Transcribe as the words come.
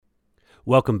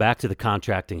Welcome back to the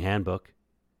Contracting Handbook.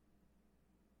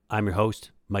 I'm your host,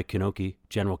 Mike Kanoki,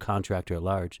 General Contractor at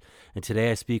Large, and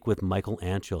today I speak with Michael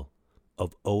Anschel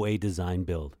of OA Design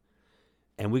Build.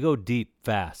 And we go deep,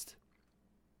 fast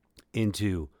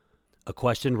into a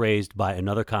question raised by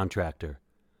another contractor.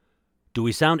 Do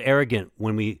we sound arrogant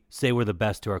when we say we're the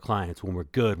best to our clients, when we're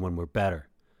good, when we're better?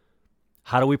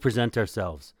 How do we present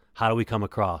ourselves? How do we come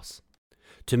across?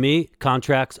 To me,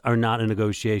 contracts are not a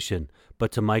negotiation,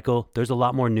 but to Michael, there's a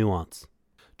lot more nuance.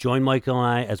 Join Michael and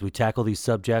I as we tackle these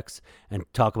subjects and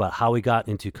talk about how we got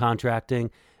into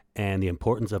contracting and the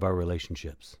importance of our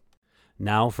relationships.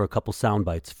 Now for a couple sound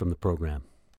bites from the program.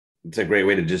 It's a great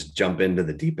way to just jump into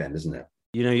the deep end, isn't it?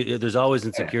 You know, there's always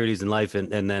insecurities in life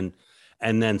and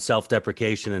then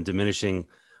self-deprecation and diminishing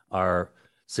our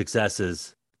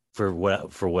successes for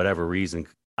whatever reason.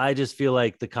 I just feel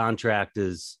like the contract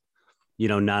is,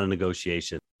 not a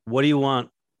negotiation. What do you want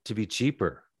to be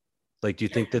cheaper? Like, do you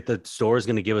think that the store is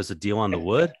going to give us a deal on the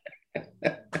wood?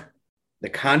 The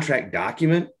contract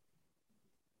document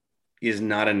is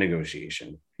not a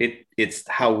negotiation. It's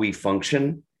how we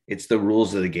function. It's the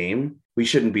rules of the game. We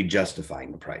shouldn't be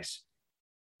justifying the price.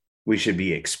 We should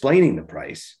be explaining the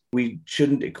price. We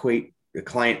shouldn't equate the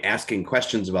client asking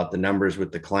questions about the numbers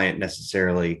with the client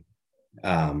necessarily.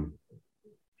 Does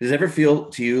it ever feel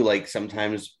to you like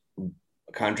sometimes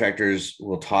contractors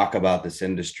will talk about this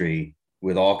industry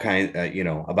with all kinds,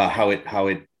 about how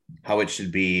it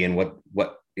should be and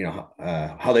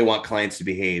how they want clients to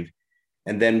behave,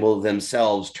 and then will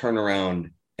themselves turn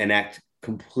around and act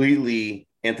completely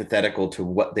antithetical to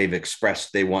what they've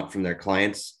expressed they want from their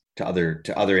clients to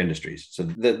other industries. So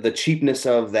the cheapness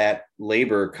of that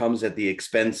labor comes at the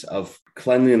expense of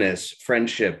cleanliness,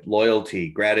 friendship, loyalty,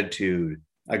 gratitude,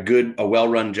 a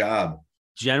well-run job.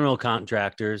 General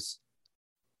contractors,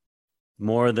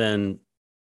 more than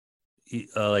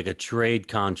like a trade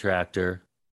contractor,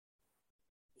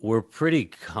 we're pretty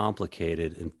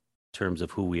complicated in terms of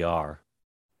who we are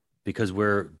because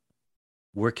we're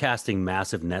casting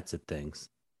massive nets at things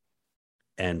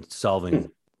and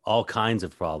solving all kinds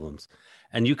of problems.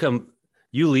 And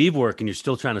you leave work and you're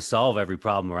still trying to solve every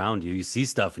problem around you. You see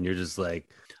stuff and you're just like,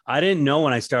 I didn't know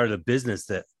when I started a business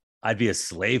that I'd be a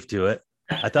slave to it.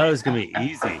 I thought it was going to be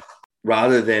easy.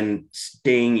 Rather than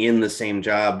staying in the same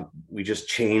job, we just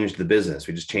changed the business.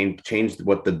 We just changed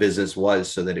what the business was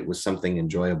so that it was something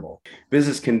enjoyable.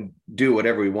 Business can do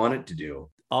whatever we want it to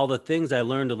do. All the things I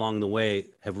learned along the way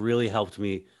have really helped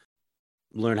me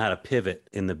learn how to pivot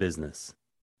in the business.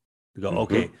 To go,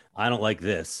 okay, I don't like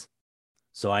this,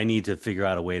 so I need to figure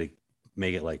out a way to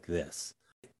make it like this.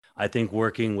 I think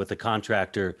working with a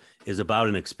contractor is about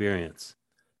an experience,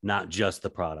 not just the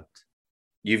product.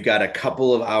 You've got a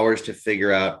couple of hours to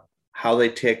figure out how they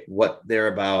tick, what they're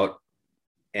about,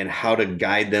 and how to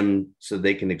guide them so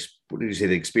they can,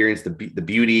 they experience the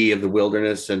beauty of the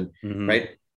wilderness and right.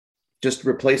 Just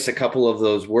replace a couple of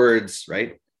those words,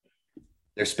 right?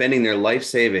 They're spending their life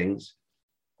savings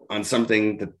on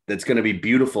something that's going to be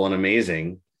beautiful and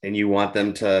amazing. And you want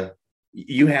them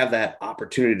you have that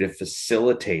opportunity to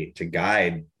facilitate, to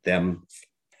guide them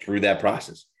through that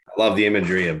process. I love the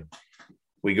imagery of,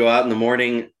 we go out in the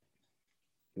morning and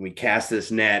we cast this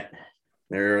net.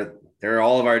 There are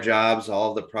all of our jobs,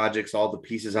 all of the projects, all the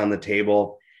pieces on the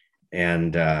table.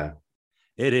 And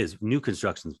it is new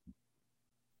construction's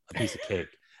a piece of cake.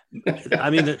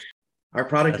 I mean, our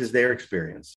product is their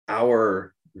experience.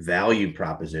 Our value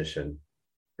proposition,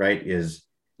 right, is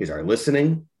our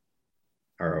listening,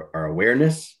 our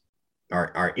awareness,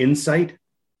 our insight.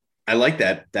 I like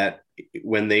that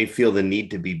when they feel the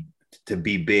need to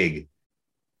be big,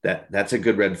 that's a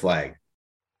good red flag.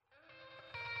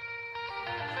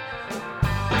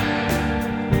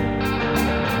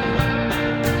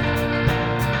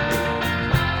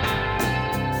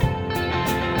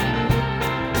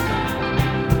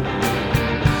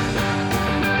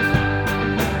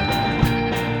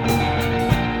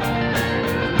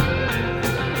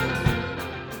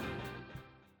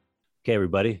 Okay,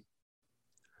 everybody.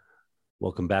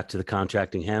 Welcome back to the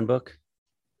Contracting Handbook.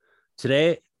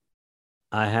 Today,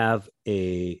 I have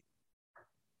a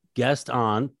guest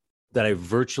on that I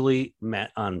virtually met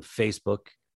on Facebook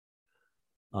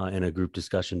in a group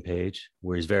discussion page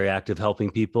where he's very active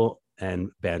helping people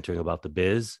and bantering about the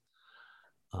biz.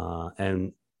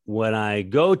 And when I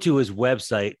go to his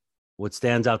website, what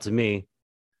stands out to me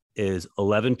is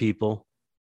 11 people,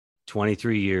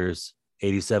 23 years,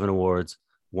 87 awards,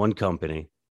 one company.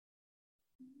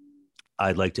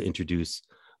 I'd like to introduce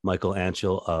Michael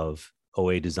Anschel of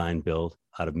OA Design Build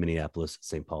out of Minneapolis,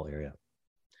 St. Paul area.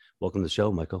 Welcome to the show,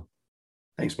 Michael.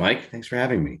 Thanks, Mike. Thanks for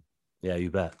having me. Yeah,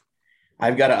 you bet.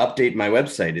 I've got to update my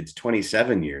website. It's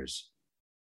 27 years.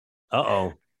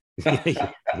 Uh-oh.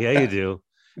 Yeah, you do.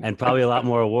 And probably a lot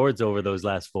more awards over those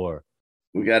last 4.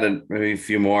 We got maybe a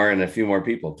few more and a few more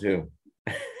people too.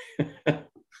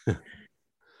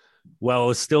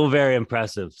 Well, it's still very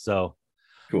impressive. So,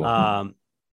 Cool. um,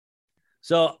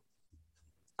 so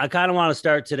I kind of want to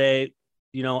start today,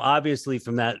 obviously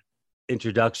from that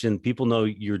introduction, people know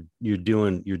you're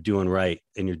doing right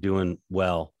and you're doing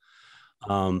well.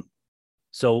 Um,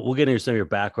 so we'll get into some of your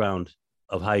background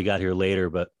of how you got here later,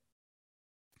 but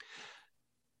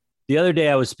the other day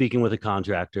I was speaking with a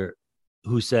contractor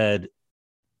who said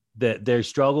that they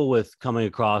struggle with coming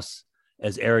across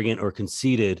as arrogant or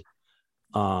conceited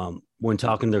when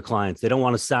talking to their clients. They don't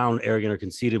want to sound arrogant or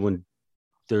conceited when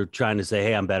they're trying to say,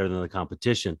 hey, I'm better than the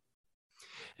competition.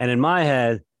 And in my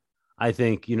head, I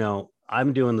think,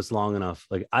 I'm doing this long enough.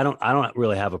 Like I don't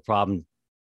really have a problem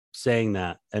saying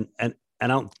that. And I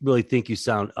don't really think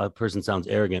a person sounds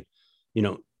arrogant,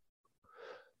 because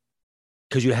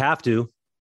you have to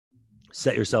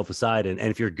set yourself aside. And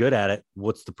if you're good at it,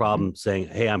 what's the problem saying,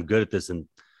 hey, I'm good at this? And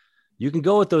you can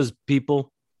go with those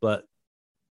people, but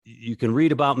you can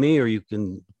read about me, or you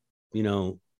can,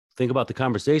 think about the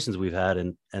conversations we've had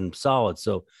and solid.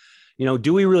 So,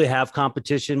 do we really have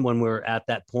competition when we're at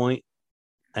that point?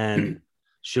 And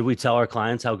should we tell our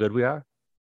clients how good we are?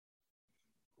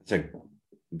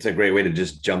 It's a great way to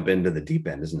just jump into the deep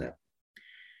end, isn't it?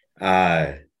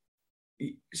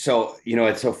 So,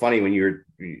 it's so funny when you're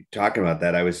talking about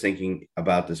that. I was thinking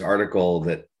about this article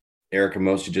that Erica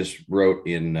Mosta just wrote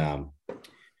in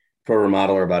Pro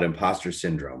Remodeler about imposter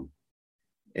syndrome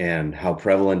and how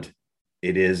prevalent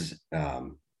it is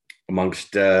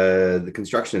amongst the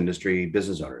construction industry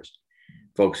business owners,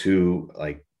 folks who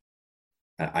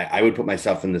I would put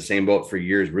myself in the same boat for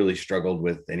years, really struggled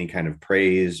with any kind of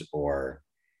praise or,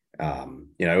 I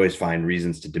always find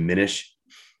reasons to diminish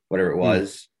whatever it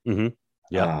was. Mm-hmm.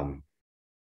 Yeah.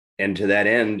 And to that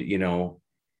end,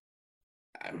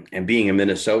 and being a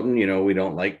Minnesotan, we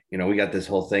don't like, we got this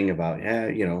whole thing about,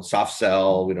 soft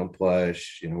sell, we don't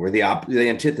push, we're the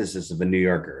antithesis of a New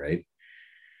Yorker, right?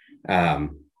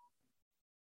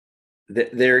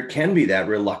 There can be that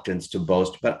reluctance to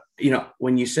boast, but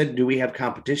when you said, do we have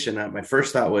competition? My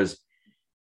first thought was,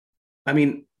 I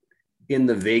mean, in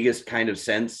the vaguest kind of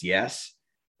sense, yes,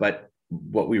 but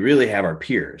what we really have are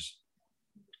peers.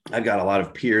 I've got a lot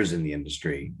of peers in the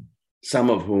industry, some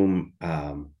of whom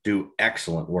do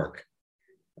excellent work,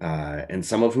 and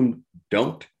some of whom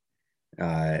don't.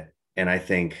 And I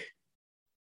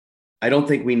don't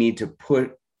think we need to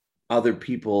put other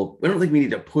people, we don't think we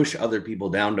need to push other people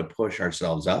down to push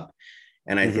ourselves up.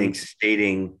 And I think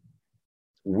stating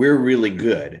we're really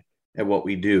good at what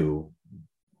we do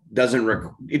doesn't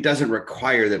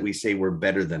require that we say we're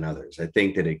better than others. I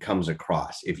think that it comes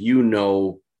across. If you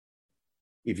know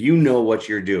what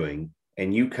you're doing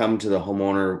and you come to the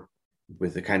homeowner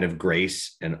with a kind of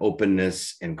grace and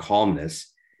openness and calmness,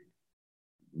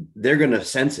 they're going to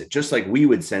sense it, just like we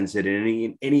would sense it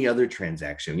in any other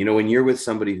transaction. When you're with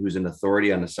somebody who's an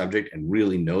authority on a subject and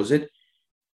really knows it,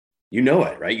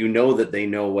 it, right? You know that they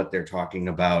know what they're talking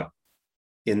about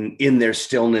in their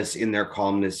stillness, in their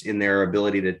calmness, in their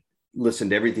ability to listen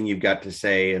to everything you've got to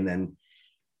say, and then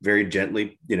very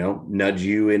gently, nudge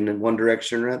you in one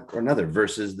direction or another,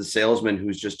 versus the salesman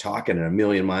who's just talking at a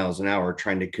million miles an hour,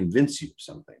 trying to convince you of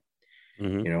something.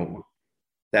 Mm-hmm.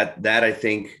 That I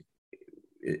think,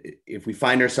 if we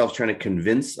find ourselves trying to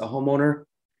convince a homeowner,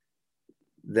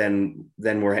 then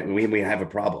we have a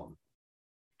problem.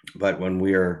 But when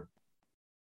we're,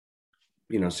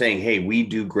 saying, hey, we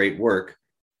do great work,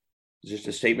 it's just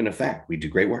a statement of fact. We do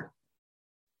great work.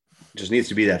 It just needs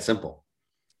to be that simple.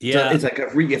 Yeah. So it's like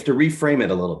you have to reframe it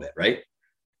a little bit, right?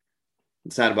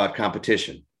 It's not about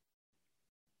competition.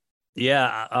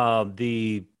 Yeah.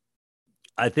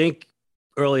 I think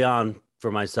early on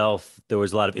for myself, there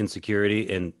was a lot of insecurity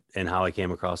in how I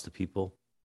came across to people.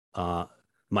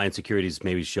 My insecurities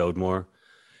maybe showed more.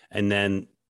 And then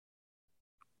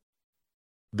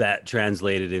that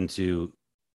translated into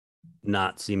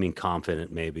not seeming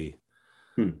confident, maybe,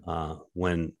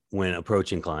 when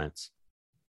approaching clients.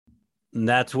 And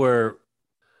that's where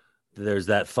there's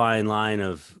that fine line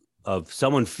of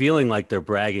someone feeling like they're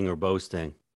bragging or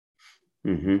boasting,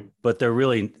 but they're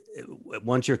really,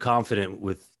 once you're confident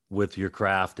with your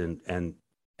craft and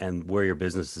where your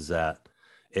business is at,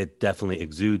 it definitely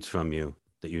exudes from you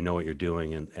that you know what you're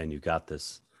doing and you got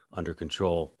this under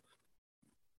control.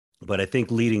 But I think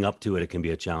leading up to it, it can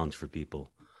be a challenge for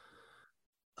people.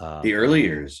 The early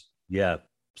years. Yeah,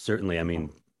 certainly. I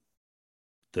mean,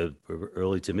 the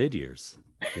early to mid years.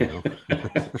 you know.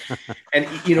 And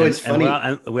it's funny.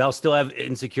 And we all still have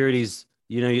insecurities.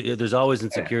 There's always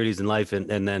insecurities in life,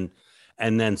 and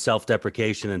then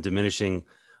self-deprecation and diminishing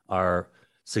our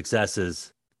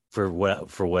successes for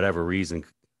whatever reason.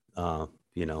 But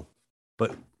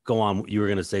go on. You were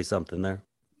going to say something there.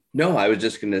 No, I was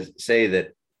just going to say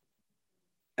that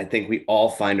I think we all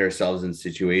find ourselves in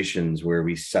situations where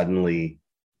we suddenly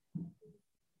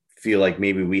feel like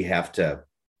maybe we have to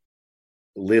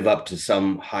live up to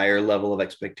some higher level of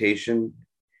expectation.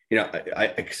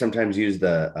 I sometimes use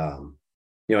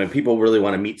and people really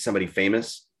want to meet somebody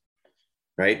famous,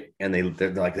 right? And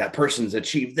they're like, that person's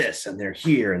achieved this and they're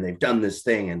here and they've done this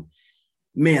thing. And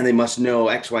man, they must know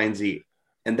X, Y, and Z.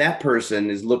 And that person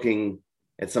is looking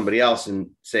at somebody else and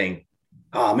saying,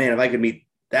 oh man, if I could meet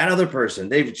that other person,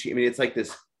 they've achieved. I mean, it's like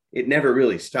this, it never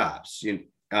really stops.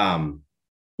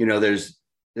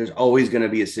 There's always going to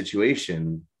be a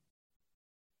situation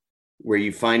where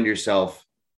you find yourself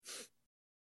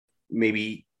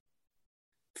maybe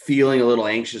feeling a little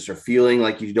anxious or feeling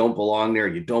like you don't belong there,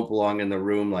 you don't belong in the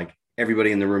room. Like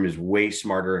everybody in the room is way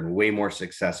smarter and way more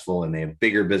successful and they have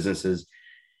bigger businesses.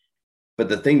 But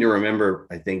the thing to remember,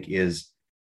 I think, is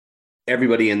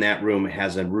everybody in that room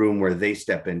has a room where they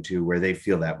step into where they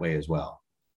feel that way as well.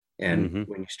 And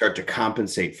when you start to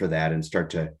compensate for that and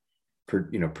start to,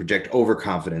 project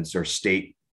overconfidence or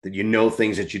state that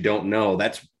things that you don't know,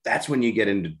 that's when you get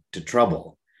into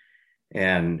trouble.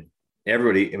 And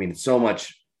everybody, I mean, so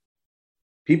much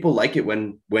people like it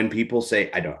when people say,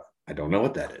 I don't know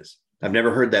what that is. I've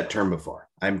never heard that term before.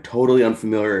 I'm totally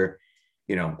unfamiliar.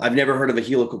 I've never heard of a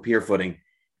helical pier footing.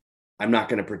 I'm not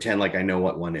going to pretend like I know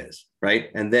what one is.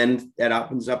 Right. And then that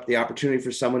opens up the opportunity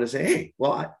for someone to say, hey,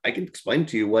 well, I can explain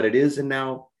to you what it is. And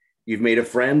now you've made a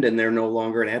friend and they're no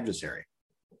longer an adversary.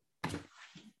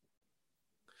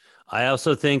 I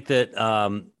also think that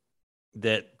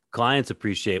that clients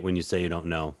appreciate when you say you don't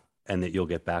know and that you'll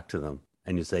get back to them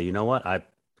and you say, you know what,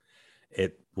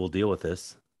 we'll deal with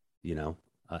this.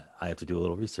 I have to do a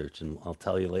little research and I'll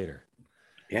tell you later.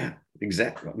 Yeah,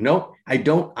 exactly. No, I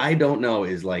don't know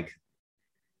is like,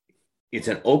 it's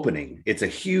an opening. It's a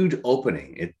huge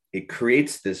opening. It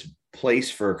creates this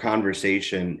place for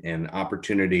conversation and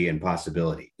opportunity and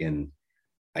possibility. And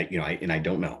I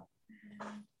don't know,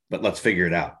 but let's figure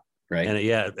it out. Right. And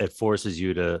it forces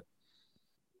you to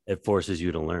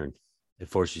learn. It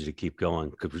forces you to keep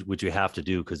going, which you have to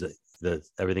do because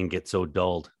everything gets so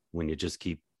dulled when you just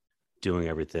keep doing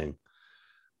everything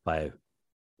by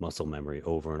muscle memory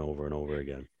over and over and over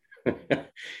again.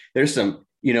 There's some,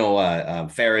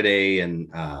 Faraday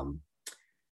and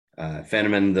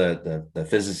Feynman, the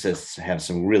physicists, have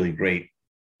some really great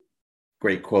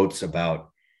quotes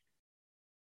about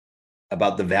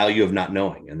the value of not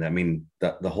knowing. And I mean,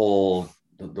 the whole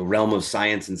realm of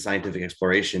science and scientific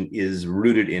exploration is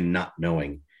rooted in not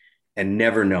knowing and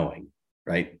never knowing,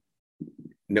 right?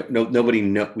 Nobody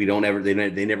know. We don't ever.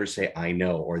 They never say I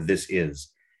know or this is.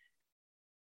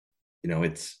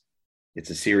 It's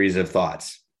a series of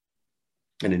thoughts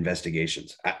and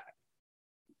investigations.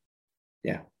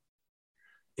 Yeah.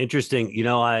 Interesting.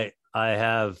 I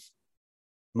have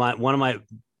one of my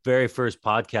very first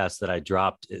podcasts that I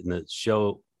dropped in the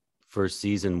show first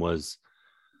season was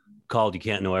called "You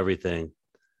Can't Know Everything,"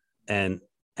 and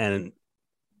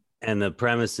the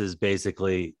premise is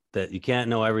basically that you can't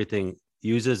know everything.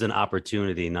 Use as an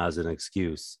opportunity, not as an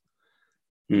excuse.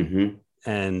 Mm-hmm.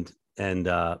 And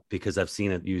because I've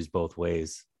seen it used both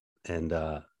ways, and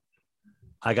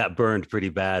I got burned pretty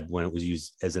bad when it was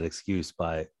used as an excuse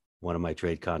by one of my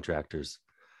trade contractors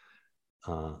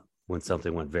when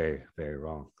something went very, very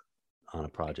wrong on a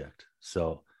project.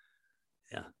 So,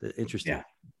 yeah, interesting. Yeah.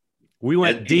 We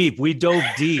went deep. We dove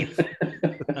deep.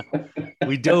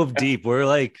 We dove deep. We're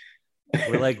like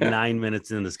 9 minutes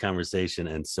in this conversation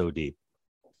and so deep.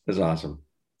 That's awesome.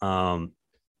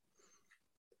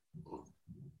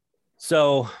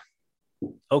 So,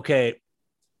 okay.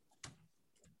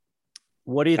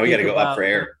 What do you think? We got to go up for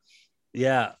air.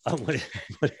 Yeah.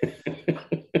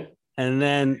 And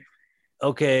then,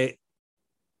 okay,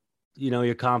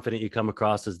 you're confident you come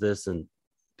across as this and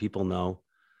people know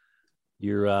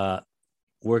you're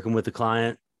working with the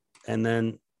client. And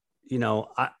then,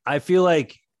 I feel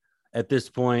like at this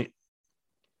point,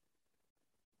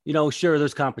 sure,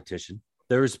 there's competition.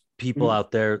 There's people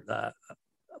out there,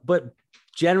 but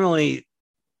generally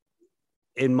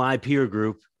in my peer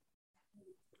group,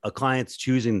 a client's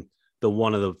choosing the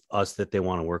one of us that they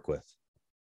want to work with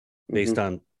based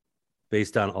on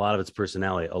a lot of its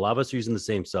personality. A lot of us are using the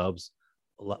same subs.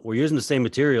 We're using the same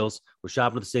materials. We're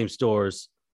shopping at the same stores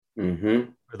for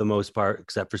the most part,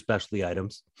 except for specialty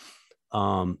items.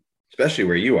 especially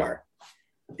where you are.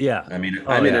 Yeah. I mean,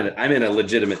 Oh yeah. I'm in a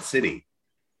legitimate city.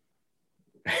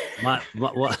 What?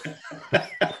 All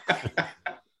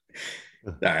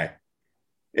right.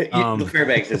 Um,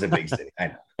 Fairbanks is a big city. I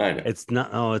know. it's not.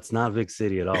 Oh, it's not a big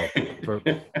city at all.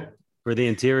 For the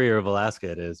interior of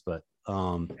Alaska, it is. But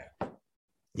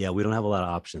yeah, we don't have a lot of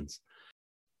options.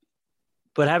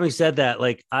 But having said that,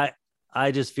 like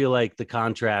I just feel like the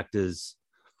contract is,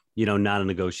 not a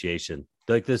negotiation.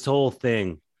 Like this whole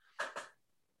thing,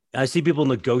 I see people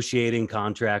negotiating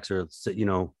contracts, or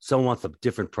someone wants a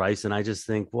different price, and I just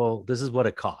think, well, this is what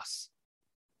it costs.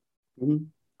 Mhm.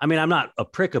 I mean, I'm not a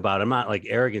prick about it. I'm not like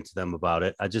arrogant to them about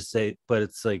it. I just say, but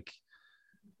it's like,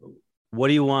 what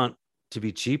do you want to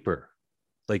be cheaper?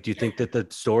 Like, do you think that the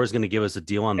store is going to give us a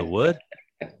deal on the wood?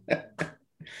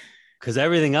 Because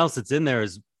everything else that's in there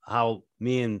is how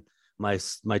me and my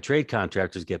trade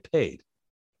contractors get paid.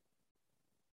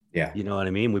 Yeah. You know what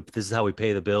I mean? This is how we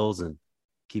pay the bills and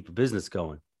keep a business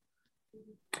going.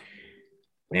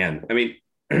 Man, I mean,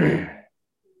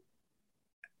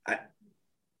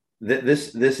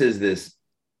 this is this.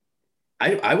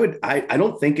 I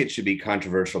don't think it should be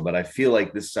controversial, but I feel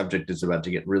like this subject is about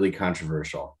to get really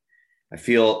controversial. I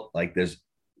feel like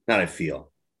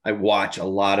I watch a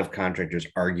lot of contractors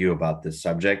argue about this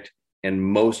subject, and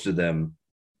most of them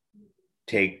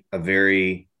take a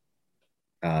very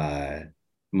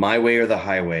my way or the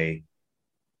highway,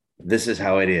 this is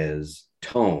how it is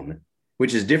tone,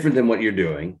 which is different than what you're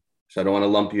doing. So I don't want to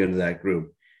lump you into that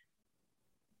group.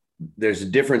 There's a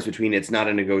difference between it's not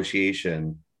a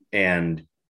negotiation and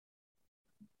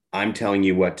I'm telling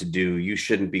you what to do. You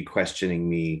shouldn't be questioning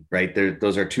me, right?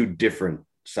 Those are two different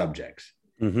subjects.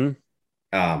 Mm-hmm.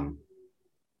 Um,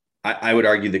 I would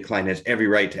argue the client has every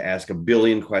right to ask a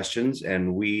billion questions,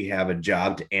 and we have a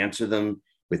job to answer them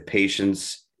with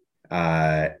patience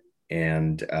and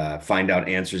find out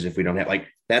answers if we don't have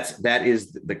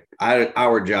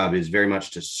our job is very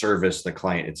much to service the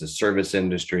client. It's a service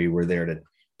industry. We're there to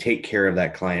take care of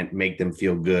that client, make them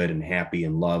feel good and happy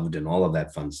and loved and all of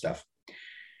that fun stuff.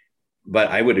 But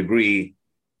I would agree,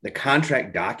 the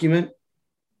contract document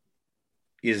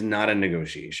is not a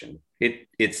negotiation.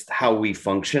 It's how we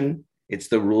function. It's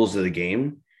the rules of the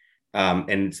game, and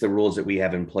it's the rules that we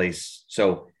have in place.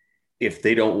 So if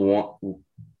they don't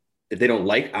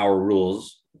like our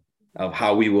rules of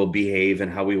how we will behave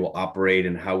and how we will operate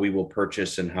and how we will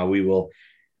purchase and how we will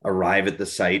arrive at the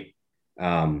site,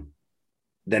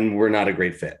 then we're not a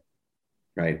great fit,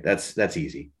 right? That's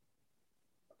easy.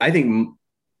 I don't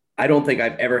think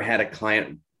I've ever had a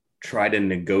client try to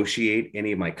negotiate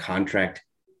any of my contract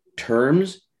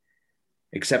terms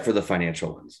except for the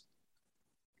financial ones,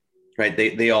 right?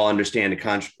 They all understand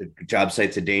a job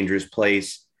site's a dangerous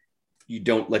place. You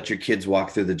don't let your kids walk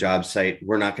through the job site.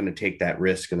 We're not going to take that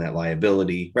risk and that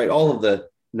liability, right? All of the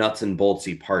nuts and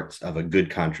boltsy parts of a good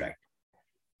contract.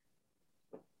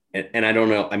 And I don't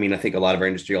know. I mean, I think a lot of our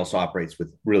industry also operates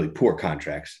with really poor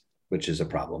contracts, which is a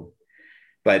problem.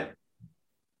 But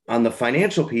on the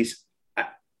financial piece,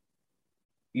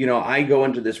 I go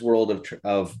into this world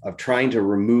of trying to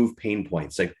remove pain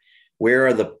points. Like, where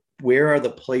are the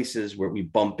places where we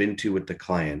bump into with the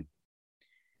client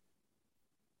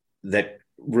that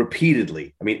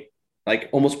repeatedly, I mean, like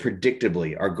almost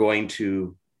predictably, are going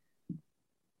to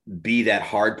be that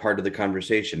hard part of the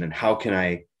conversation, and how can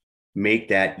I make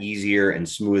that easier and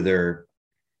smoother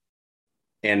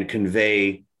and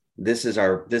convey this is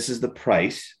the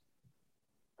price.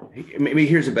 Maybe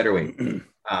here's a better way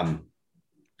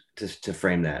to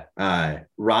frame that,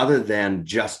 rather than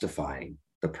justifying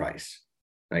the price.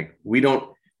 Like, we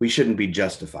shouldn't be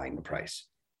justifying the price.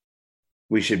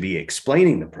 We should be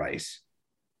explaining the price.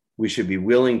 We should be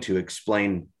willing to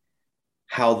explain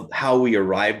how we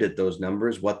arrived at those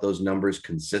numbers, what those numbers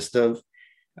consist of.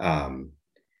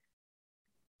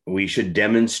 We should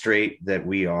demonstrate that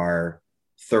we are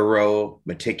thorough,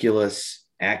 meticulous,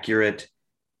 accurate,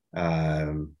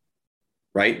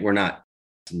 right? We're not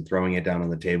throwing it down on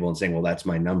the table and saying, well, that's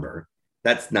my number.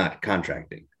 That's not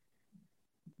contracting.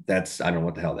 I don't know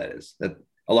what the hell that is. That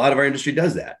a lot of our industry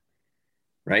does that,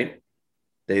 right?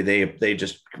 They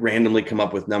just randomly come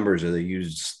up with numbers, or they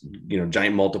use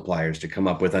giant multipliers to come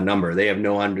up with a number. They have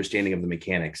no understanding of the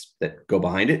mechanics that go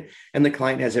behind it, and the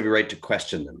client has every right to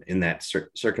question them in that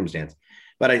circumstance.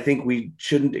 But I think we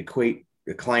shouldn't equate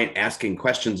the client asking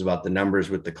questions about the numbers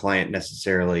with the client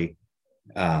necessarily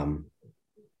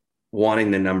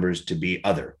wanting the numbers to be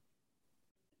other.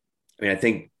 I mean, I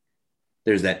think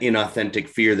there's that inauthentic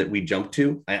fear that we jump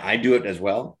to. I do it as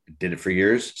well. I did it for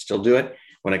years, still do it.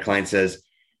 When a client says,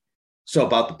 so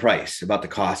about the price, about the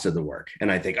cost of the work.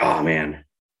 And I think, oh man,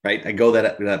 right? I go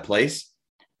that place.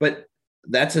 but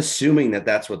that's assuming that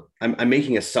that's what I'm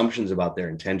making assumptions about their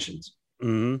intentions.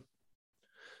 Mm-hmm.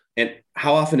 And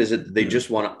how often is it that they just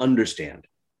want to understand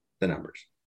the numbers?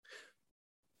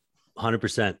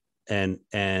 100%.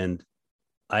 And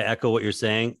I echo what you're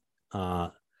saying.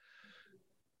 It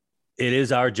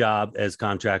is our job as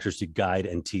contractors to guide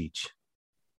and teach,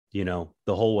 the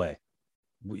whole way.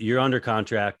 You're under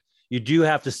contract. You do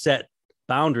have to set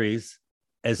boundaries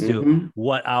as to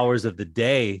what hours of the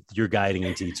day you're guiding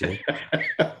and teaching,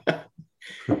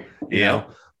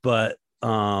 but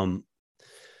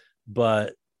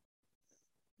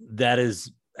that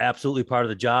is absolutely part of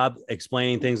the job,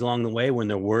 explaining things along the way when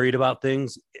they're worried about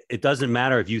things. It doesn't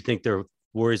matter if you think their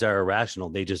worries are irrational.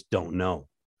 They just don't know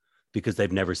because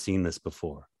they've never seen this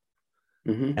before.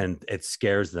 And it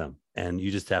scares them. And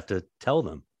you just have to tell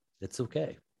them it's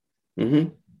okay.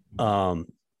 And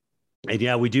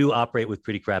yeah, we do operate with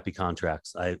pretty crappy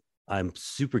contracts. I'm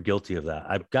super guilty of that.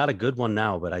 I've got a good one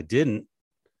now, but I didn't.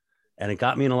 And it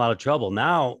got me in a lot of trouble.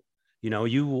 Now, you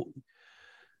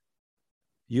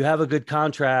have a good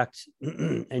contract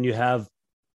and you have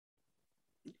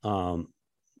the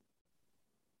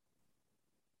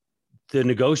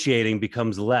negotiating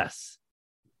becomes less.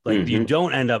 Like you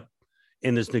don't end up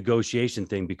in this negotiation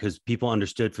thing because people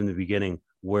understood from the beginning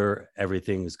where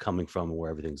everything is coming from and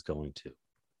where everything's going to.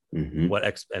 What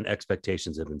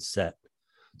expectations have been set.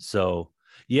 So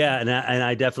yeah, and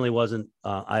I definitely wasn't.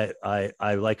 I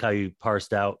like how you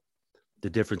parsed out the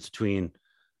difference between,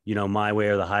 my way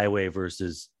or the highway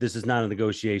versus this is not a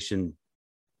negotiation,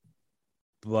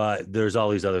 but there's all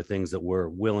these other things that we're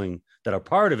willing that are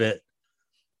part of it.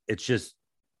 It's just,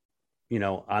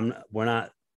 we're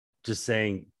not just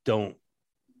saying don't.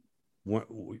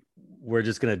 We're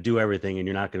just going to do everything, and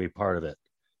you're not going to be part of it.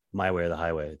 My way or the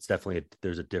highway. It's definitely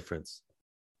there's a difference.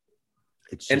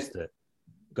 It's just that.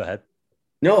 Go ahead.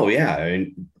 No, yeah, I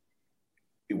mean,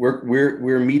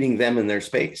 we're meeting them in their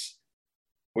space.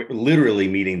 We're literally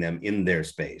meeting them in their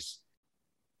space.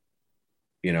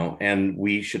 And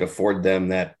we should afford them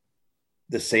the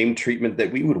same treatment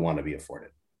that we would want to be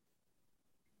afforded.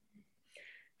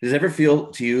 Does it ever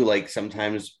feel to you like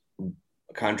sometimes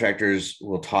contractors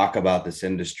will talk about this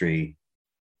industry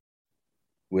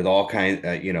with all kinds,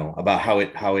 about how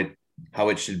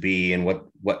it should be and what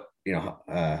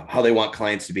how they want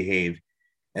clients to behave,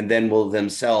 and then will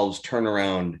themselves turn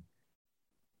around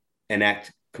and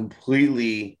act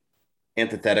completely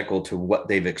antithetical to what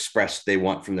they've expressed they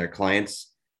want from their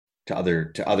clients to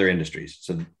other industries.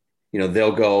 So,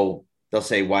 they'll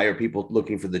say, why are people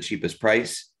looking for the cheapest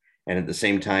price? And at the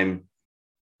same time,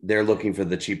 they're looking for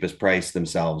the cheapest price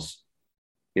themselves,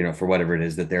 for whatever it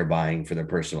is that they're buying for their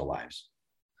personal lives.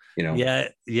 Yeah.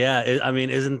 I mean,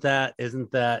 isn't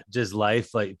that just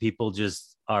life? Like people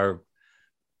just are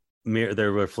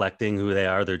they're reflecting who they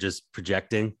are. They're just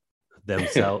projecting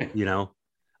themselves,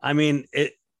 I mean,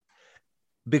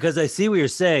 because I see what you're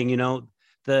saying,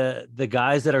 the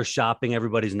guys that are shopping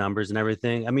everybody's numbers and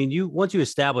everything. I mean, once you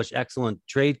establish excellent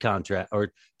trade contract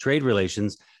or trade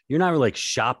relations, you're not really like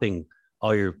shopping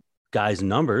all your guys'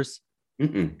 numbers,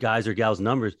 guys or gals'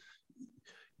 numbers.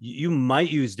 You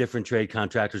might use different trade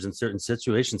contractors in certain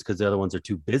situations because the other ones are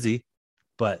too busy,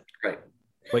 but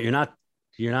you're not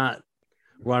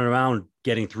running around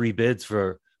getting 3 bids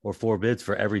or 4 bids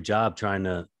for every job trying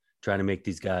to make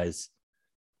these guys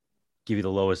give you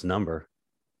the lowest number.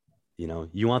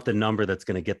 You want the number that's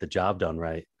going to get the job done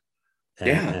right,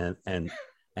 and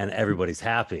everybody's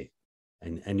happy,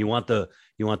 and you want the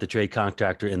trade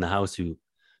contractor in the house who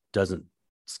doesn't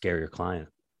scare your client.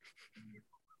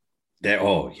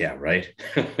 Yeah, right.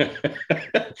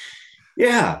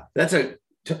 Yeah,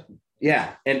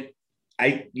 and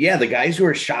the guys who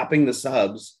are shopping the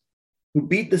subs, who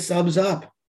beat the subs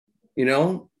up,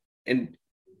 and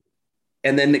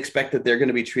then expect that they're going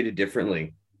to be treated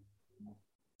differently.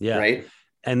 Yeah. Right.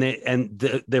 And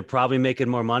they're probably making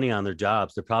more money on their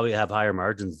jobs. They probably have higher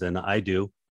margins than I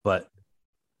do, but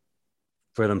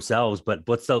for themselves. But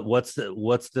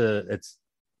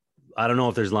I don't know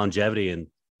if there's longevity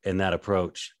in that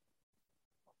approach.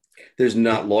 There's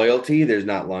not loyalty. There's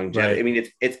not longevity. Right. I mean,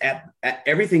 it's at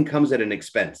everything comes at an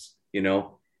expense,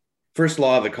 First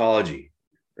law of ecology,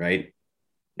 right?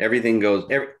 Everything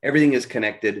is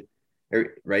connected,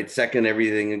 right? Second,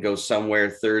 everything goes somewhere.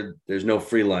 Third, there's no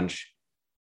free lunch.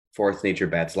 Fourth, nature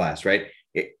bats last, right?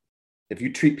 If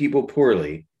you treat people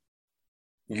poorly,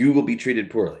 you will be treated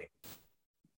poorly.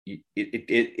 The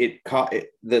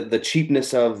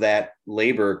cheapness of that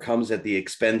labor comes at the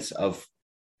expense of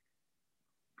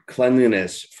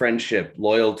cleanliness, friendship,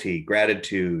 loyalty,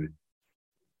 gratitude,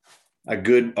 a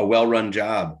well-run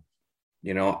job,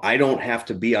 I don't have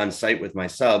to be on site with my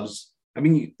subs. I've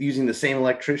been using the same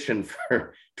electrician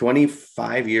for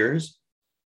 25 years,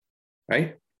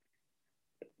 right?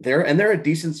 They're a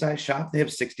decent sized shop. They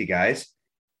have 60 guys.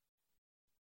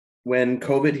 When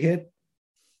COVID hit,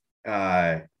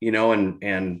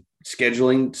 and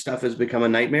scheduling stuff has become a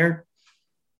nightmare.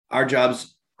 Our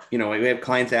jobs, we have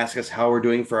clients ask us how we're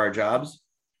doing for our jobs.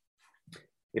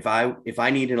 If I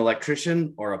need an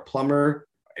electrician or a plumber,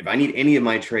 if I need any of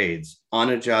my trades on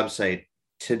a job site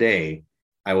today,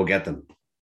 I will get them.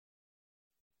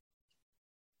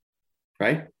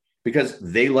 Right? Because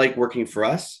they like working for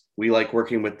us. We like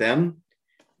working with them.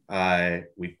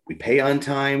 We pay on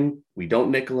time. We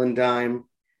don't nickel and dime.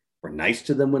 We're nice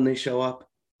to them when they show up.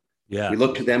 Yeah. We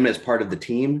look to them as part of the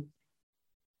team.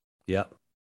 Yeah.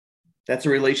 That's a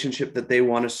relationship that they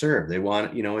want to serve. They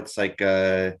want, it's like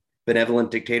a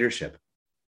benevolent dictatorship.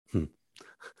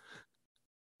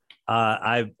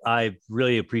 I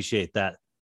really appreciate that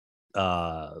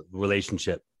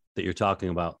relationship that you're talking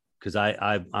about, because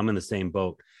I'm in the same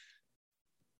boat.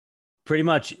 Pretty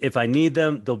much, if I need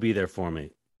them, they'll be there for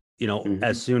me,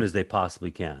 as soon as they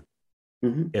possibly can.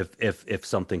 If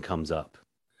something comes up,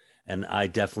 and I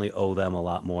definitely owe them a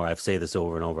lot more. I've said this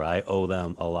over and over. I owe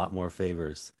them a lot more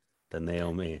favors than they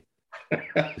owe me.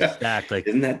 Stacked, like,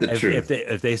 isn't that the truth?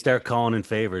 If they start calling in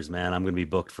favors, man, I'm going to be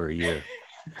booked for a year.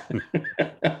 And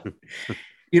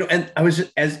I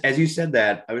was, as you said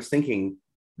that, I was thinking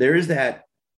there is that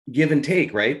give and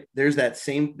take, right? There's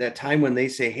that time when they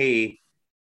say, hey,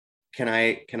 can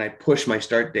I push my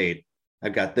start date?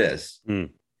 I've got this.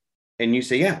 And you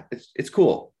say, yeah, it's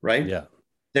cool, right? Yeah.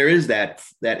 There is that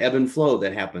ebb and flow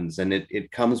that happens, and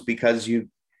it comes because you're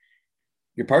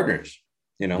partners,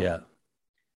 Yeah.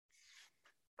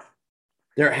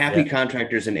 There are happy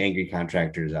contractors and angry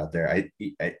contractors out there.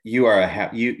 You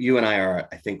and I are,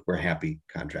 I think we're happy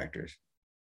contractors.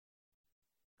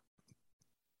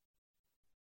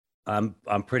 I'm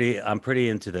pretty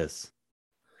into this.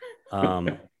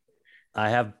 I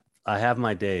have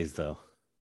my days though.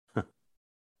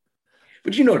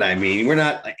 But you know what I mean? We're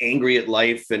not angry at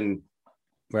life and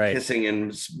right. pissing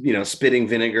and, spitting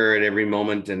vinegar at every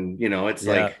moment. And, it's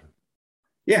like,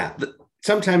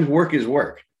 sometimes work is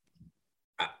work.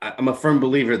 I'm a firm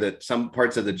believer that some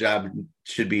parts of the job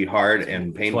should be hard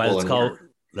and painful.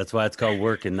 That's why it's called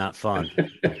work and not fun.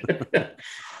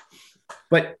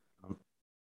 But,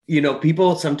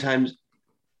 people sometimes,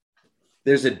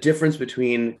 there's a difference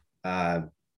between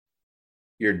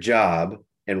your job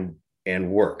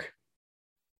and work.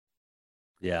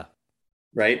 Yeah.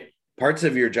 Right. Parts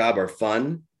of your job are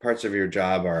fun. Parts of your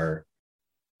job are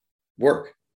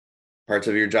work. Parts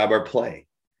of your job are play.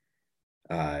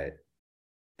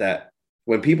 That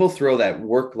when people throw that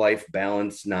work-life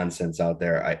balance nonsense out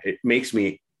there, it makes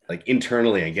me, like,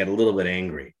 internally, I get a little bit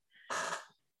angry,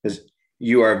 because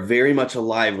you are very much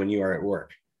alive when you are at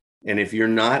work. And if you're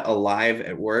not alive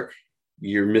at work,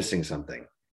 you're missing something.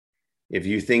 If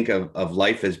you think of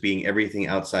life as being everything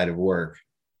outside of work,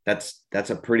 that's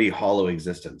a pretty hollow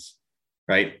existence,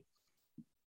 right?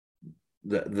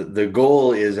 The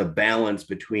goal is a balance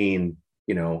between,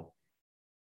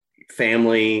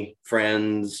 family,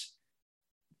 friends,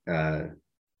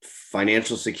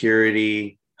 financial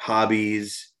security,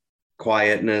 hobbies,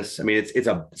 quietness. I mean, it's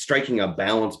striking a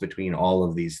balance between all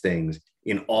of these things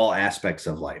in all aspects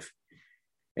of life.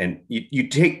 And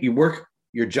you work,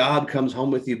 your job comes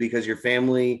home with you because your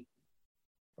family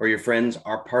or your friends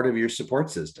are part of your support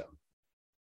system.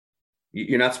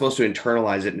 You're not supposed to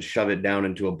internalize it and shove it down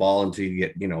into a ball until you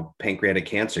get, pancreatic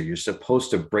cancer. You're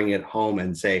supposed to bring it home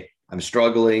and say, I'm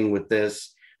struggling with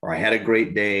this, or I had a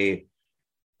great day.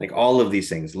 Like, all of these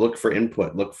things, look for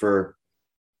input, look for,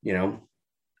 I don't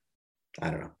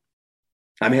know.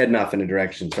 I'm heading off in a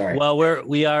direction. Sorry. Well,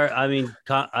 I mean,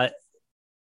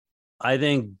 I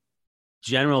think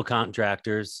general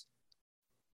contractors,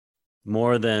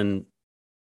 more than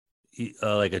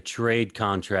like a trade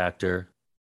contractor,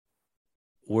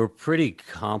 we're pretty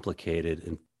complicated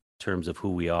in terms of who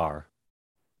we are,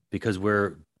 because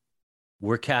we're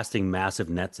casting massive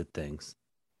nets at things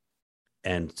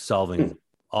and solving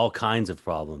all kinds of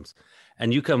problems.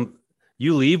 And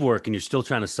you leave work and you're still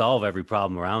trying to solve every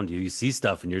problem around you. You see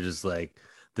stuff and you're just like,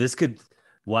 this could,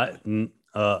 that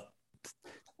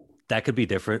could be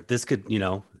different. This could,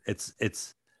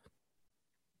 it's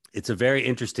a very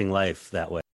interesting life that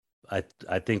way.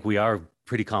 I think we are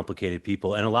pretty complicated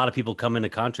people, and a lot of people come into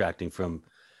contracting from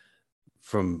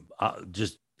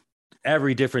just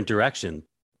every different direction.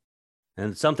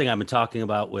 And it's something I've been talking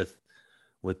about with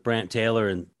Brant Taylor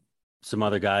and some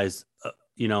other guys,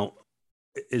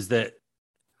 is that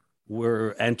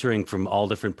we're entering from all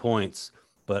different points,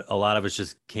 but a lot of us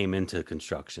just came into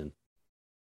construction.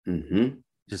 Mm-hmm.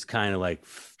 Just kind of like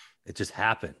it just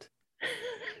happened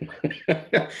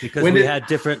because When we did had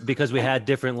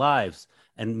different lives.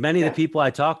 And many of the people I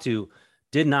talked to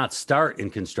did not start in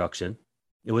construction.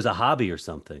 It was a hobby or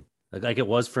something, like it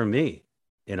was for me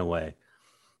in a way.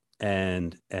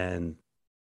 And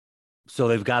so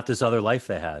they've got this other life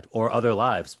they had, or other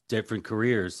lives, different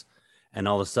careers. And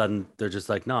all of a sudden they're just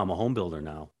like, no, I'm a home builder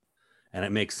now. And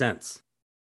it makes sense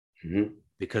Mhm.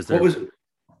 because What they're, was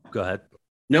go ahead.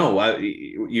 no? I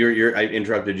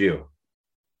interrupted you.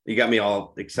 You got me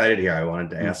all excited here. I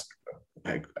wanted to ask.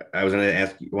 I was going to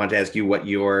ask. Wanted to ask you what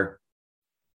your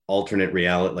alternate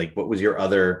reality, like, what was your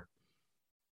other?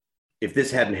 If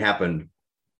this hadn't happened,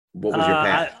 what was your I,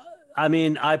 path? I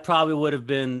mean, I probably would have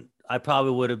been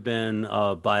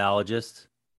a biologist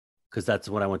because that's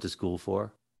what I went to school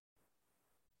for.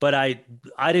 But I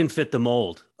didn't fit the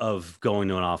mold of going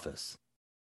to an office.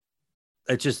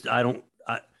 It just, I don't,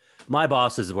 my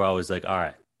bosses were always like, all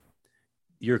right,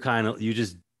 you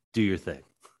just do your thing.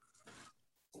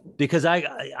 Because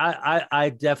I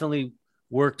definitely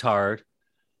worked hard.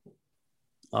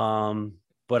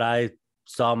 But I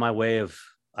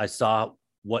saw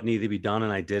what needed to be done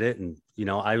and I did it. And,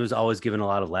 I was always given a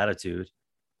lot of latitude.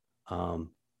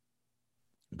 Um,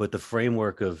 but the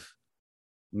framework of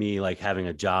me like having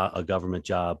a government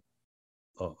job,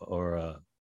 or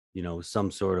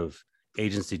some sort of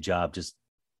agency job, just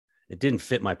it didn't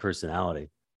fit my personality.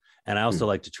 And I also Hmm.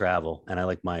 like to travel and I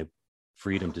like my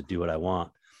freedom to do what I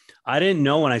want. I didn't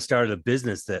know when I started a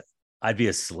business that I'd be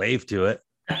a slave to it.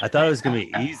 I thought it was going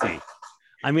to be easy.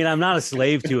 I mean, I'm not a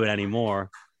slave to it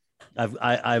anymore.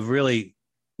 I've really,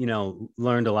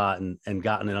 learned a lot and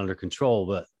gotten it under control.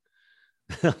 But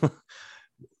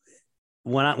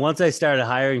once I started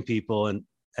hiring people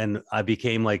and I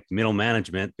became like middle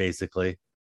management basically,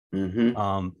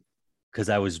 Mm-hmm. because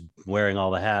I was wearing all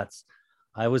the hats,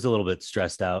 I was a little bit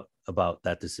stressed out about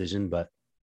that decision, but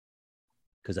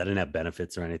because I didn't have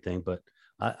benefits or anything. But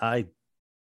I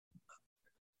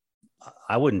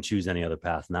I wouldn't choose any other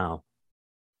path now.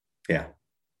 Yeah,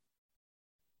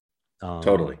 Um,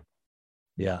 totally.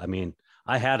 yeah, I mean,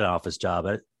 I had an office job.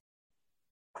 I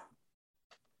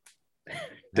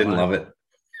Didn't love it.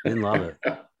 didn't love it.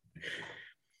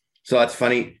 So that's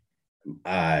funny.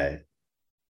 Uh,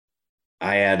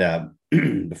 I had uh,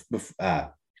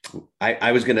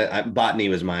 I was gonna botany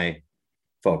was my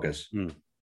focus, Mm.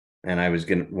 and I was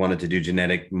gonna wanted to do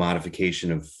genetic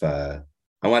modification of.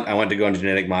 I wanted to go into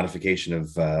genetic modification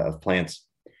of plants.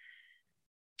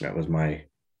 That was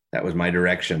my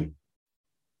direction,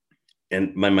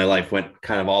 and my life went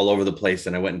kind of all over the place,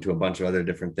 and I went into a bunch of other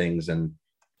different things, and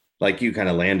like you, kind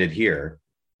of landed here.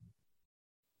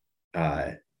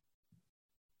 Uh,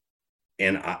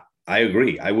 and I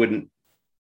agree. I wouldn't.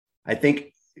 I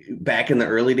think back in the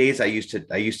early days, I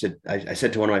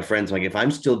said to one of my friends, like, if I'm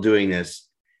still doing this,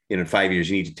 in 5 years,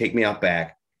 you need to take me out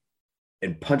back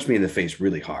and punch me in the face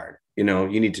really hard. You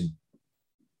need to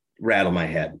rattle my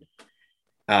head.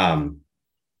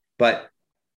 But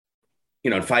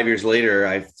 5 years later,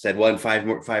 I said, well, in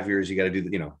 5 years, you got to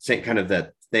do same kind of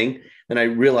that thing. And I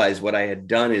realized what I had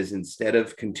done is, instead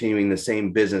of continuing the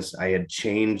same business, I had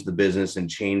changed the business and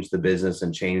changed the business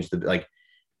and changed like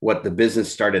what the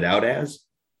business started out as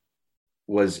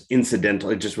was incidental.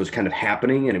 It just was kind of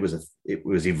happening, and it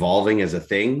was evolving as a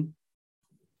thing.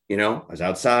 I was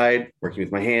outside working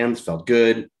with my hands, felt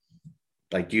good.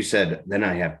 Like you said, then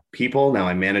I have people. Now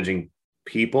I'm managing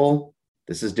people.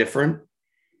 This is different.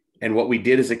 And what we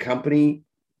did as a company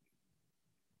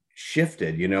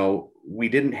shifted. We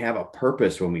didn't have a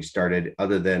purpose when we started,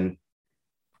 other than,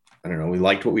 I don't know, we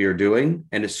liked what we were doing.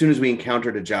 And as soon as we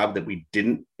encountered a job that we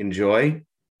didn't enjoy,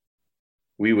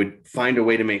 we would find a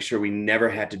way to make sure we never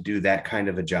had to do that kind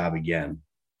of a job again,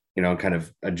 kind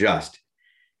of adjust.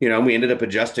 We ended up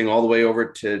adjusting all the way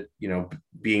over to,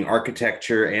 being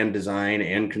architecture and design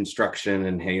and construction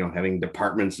and, having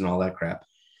departments and all that crap.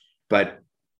 But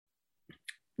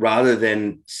rather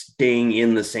than staying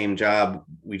in the same job,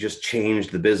 we just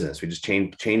changed the business. We just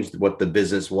changed what the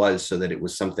business was so that it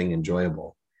was something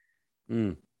enjoyable.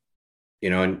 Mm.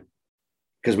 And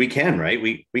because we can, right?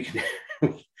 We can,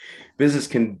 business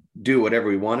can do whatever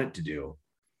we want it to do.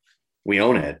 We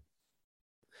own it.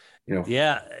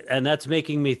 Yeah, and that's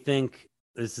making me think.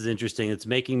 This is interesting. It's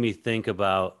making me think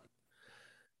about,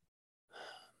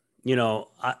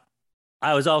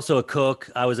 I was also a cook.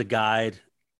 I was a guide.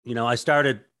 I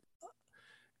started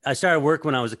work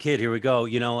when I was a kid. Here we go.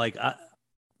 Like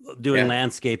doing Yeah.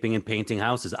 landscaping and painting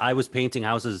houses. I was painting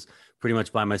houses pretty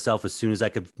much by myself as soon as I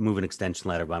could move an extension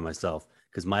ladder by myself.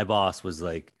 because my boss was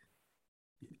like,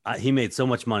 he made so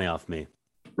much money off me.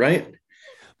 Right.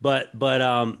 But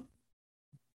all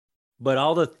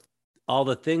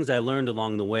the things I learned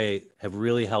along the way have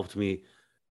really helped me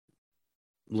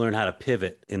learn how to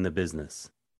pivot in the business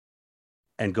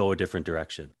and go a different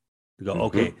direction. Go,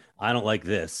 okay, I don't like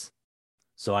this,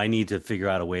 so I need to figure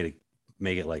out a way to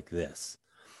make it like this.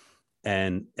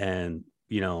 And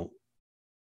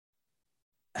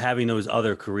having those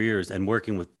other careers and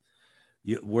working with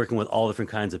all different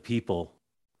kinds of people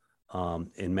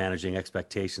in managing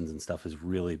expectations and stuff has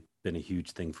really been a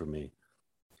huge thing for me.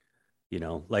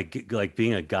 Like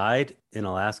being a guide in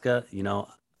Alaska, I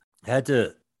had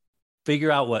to figure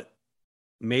out what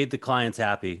made the clients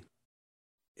happy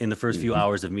in the first few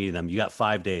hours of meeting them. You got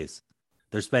 5 days.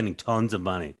 They're spending tons of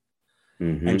money.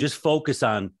 And just focus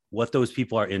on what those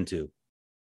people are into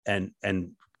and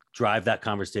drive that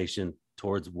conversation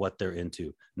towards what they're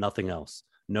into. Nothing else.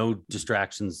 No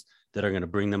distractions that are going to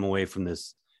bring them away from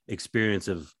this experience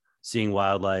of seeing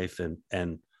wildlife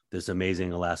and this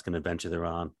amazing Alaskan adventure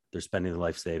they're spending their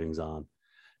life savings on,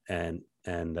 and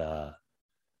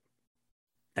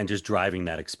just driving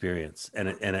that experience. And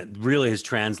it really has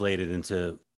translated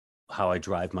into how I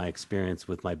drive my experience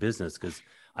with my business, because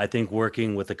I think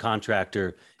working with a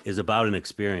contractor is about an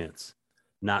experience,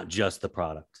 not just the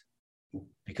product,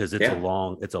 because it's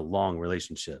a long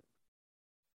relationship.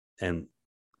 And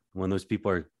when those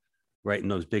people are writing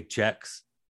those big checks,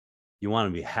 you want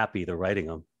to be happy they're writing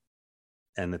them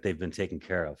and that they've been taken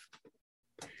care of.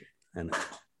 And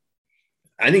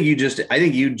I think you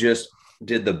just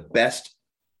did the best.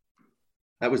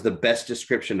 That was the best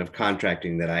description of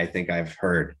contracting that I think I've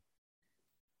heard.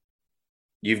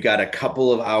 You've got a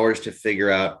couple of hours to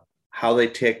figure out how they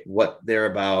tick, what they're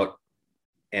about,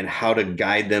 and how to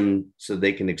guide them so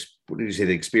they can,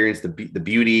 they experience the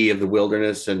beauty of the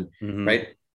wilderness. And right,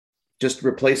 just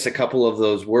replace a couple of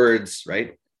those words,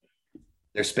 right?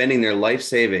 They're spending their life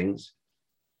savings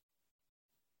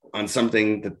on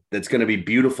something that's going to be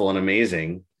beautiful and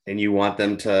amazing. And you want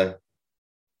them to,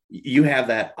 you have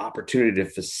that opportunity to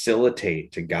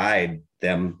facilitate, to guide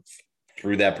them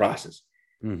through that process.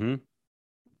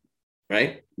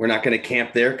 Right? We're not going to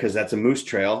camp there because that's a moose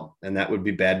trail and that would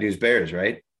be bad news bears,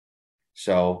 right?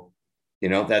 So,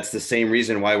 that's the same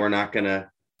reason why we're not going to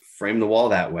frame the wall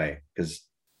that way, because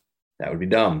that would be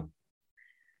dumb.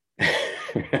 Right?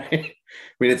 I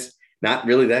mean, it's not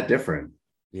really that different.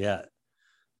 Yeah.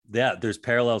 There's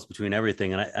parallels between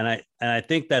everything. And I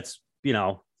think that's,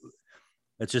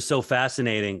 it's just so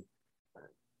fascinating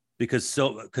because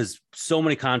so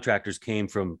many contractors came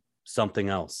from something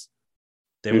else.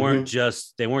 They weren't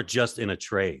just in a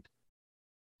trade.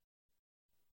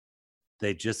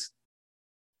 They just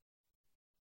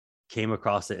came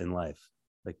across it in life.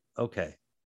 Like, okay,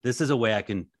 this is a way I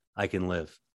can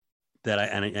live.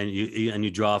 And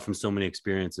you draw from so many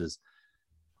experiences,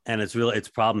 and it's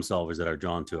problem solvers that are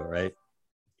drawn to it, right?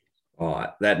 Oh,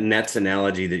 that nets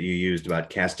analogy that you used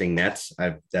about casting nets,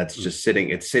 that's just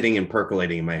sitting and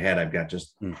percolating in my head. I've got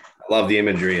I love the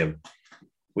imagery of,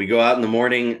 we go out in the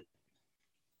morning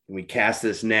and we cast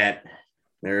this net.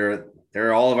 There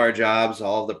are all of our jobs,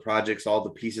 all of the projects, all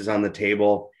the pieces on the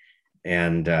table.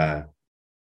 And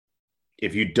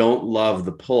if you don't love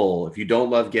the pull, if you don't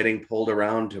love getting pulled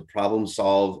around to problem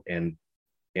solve and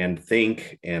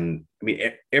think, and I mean,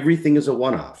 everything is a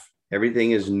one-off.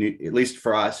 Everything is new, at least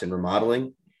for us in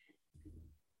remodeling.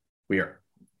 It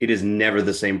is never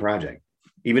the same project.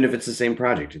 Even if it's the same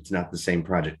project, it's not the same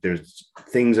project. There's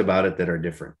things about it that are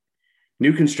different.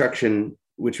 New construction,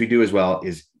 which we do as well,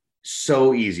 is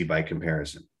so easy by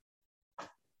comparison.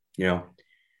 Yeah.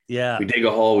 We dig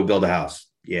a hole, we build a house.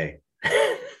 Yay.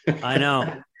 I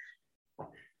know.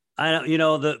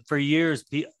 For years,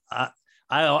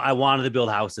 I wanted to build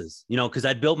houses, because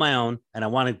I'd built my own and I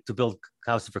wanted to build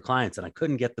houses for clients and I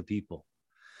couldn't get the people.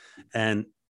 And,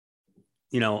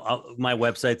 my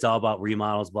website's all about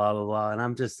remodels, blah, blah, blah. And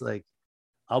I'm just like,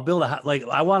 I'll build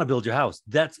I want to build your house.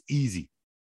 That's easy.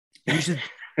 You should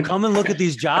come and look at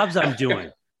these jobs I'm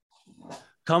doing.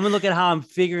 Come and look at how I'm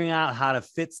figuring out how to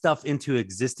fit stuff into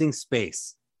existing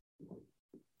space.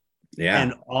 Yeah.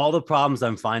 And all the problems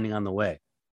I'm finding on the way.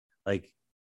 Like,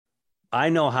 I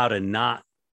know how to not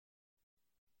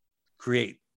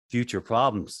create future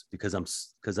problems because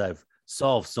I've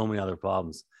solved so many other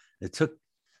problems. It took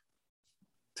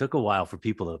a while for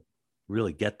people to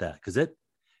really get that, because it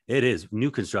is, new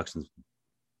construction's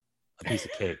a piece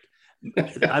of cake.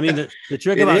 I mean, the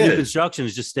trick about new construction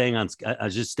is just staying on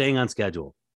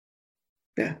schedule.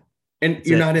 Yeah. And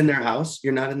you're not in their house.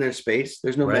 You're not in their space.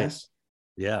 There's no mess.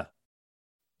 Yeah.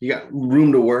 You got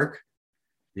room to work.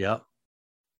 Yeah.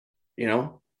 you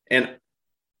know, and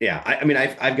yeah, I mean,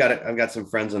 I've got some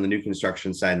friends on the new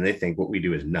construction side, and they think what we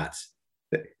do is nuts.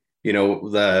 You know,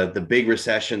 the big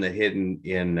recession that hit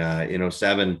in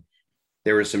 '07,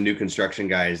 there were some new construction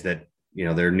guys that, you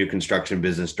know, their new construction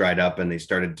business dried up, and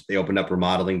they opened up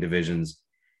remodeling divisions,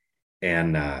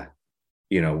 and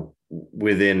you know,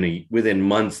 within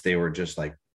months they were just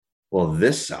like, well,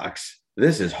 this sucks.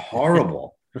 This is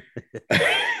horrible.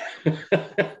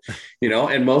 You know,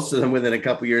 and most of them within a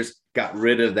couple of years got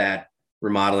rid of that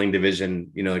remodeling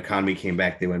division. You know, the economy came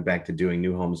back, they went back to doing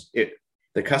new homes.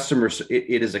 The customers,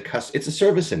 it's a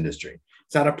service industry.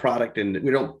 It's not a product, and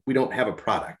we don't have a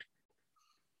product.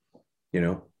 You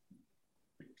know,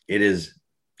 it is,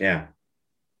 yeah.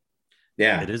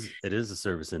 Yeah. It is a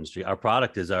service industry. Our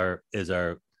product is our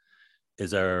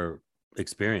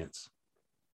experience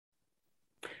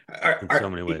in so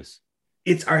many ways.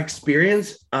 It's our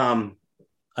experience. I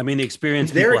mean, the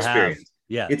experience their people experience. have.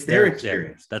 Yeah, it's their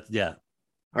experience. Yeah.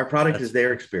 Our product is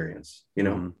their experience. You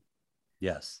know. Mm-hmm.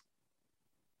 Yes.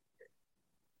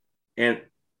 And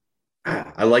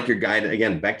I like your guide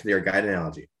again. Back to their guide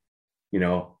analogy. You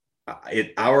know,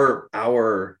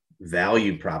 our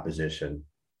value proposition,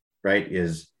 right,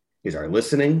 is our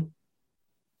listening,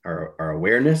 our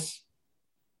awareness,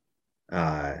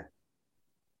 our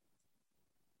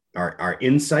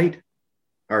insight,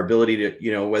 our ability to,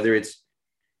 you know, whether it's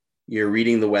you're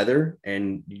reading the weather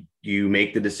and you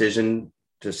make the decision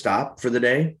to stop for the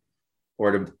day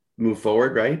or to move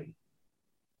forward, right?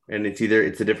 And it's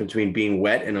the difference between being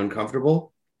wet and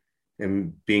uncomfortable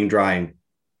and being dry and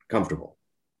comfortable.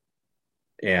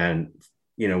 And,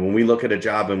 you know, when we look at a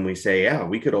job and we say, yeah,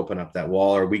 we could open up that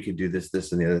wall, or we could do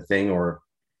this, and the other thing, or,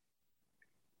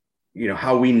 you know,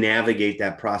 how we navigate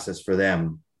that process for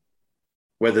them,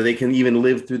 whether they can even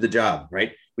live through the job,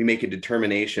 right? We make a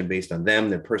determination based on them,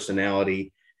 their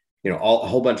personality, you know, a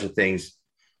whole bunch of things.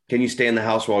 Can you stay in the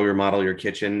house while we remodel your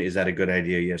kitchen? Is that a good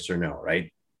idea? Yes or no,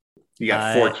 right? You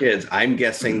got 4 kids. I'm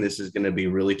guessing this is going to be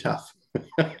really tough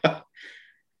to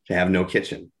have no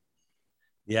kitchen.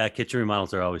 Yeah, kitchen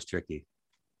remodels are always tricky.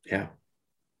 Yeah.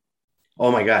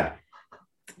 Oh my God.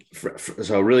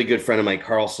 So a really good friend of mine,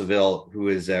 Carl Seville, who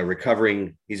is he's a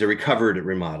recovered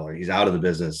remodeler. He's out of the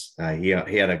business. He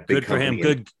had a big good for company.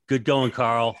 him. Good going,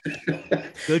 Carl.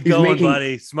 Good going,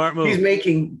 buddy. Smart move. He's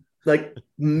making like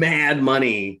mad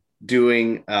money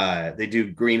doing they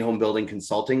do green home building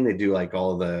consulting. They do like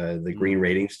all the green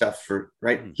rating stuff for,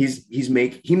 right? He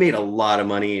made a lot of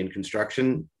money in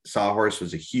construction. Sawhorse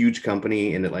was a huge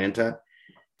company in Atlanta.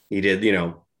 He did, you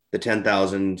know, the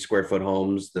 10,000 square foot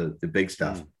homes, the big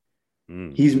stuff.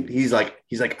 He's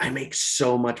like, I make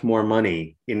so much more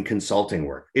money in consulting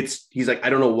work. He's like,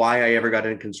 I don't know why I ever got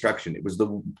into construction. It was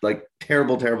the like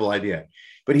terrible idea.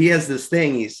 But he has this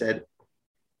thing. He said,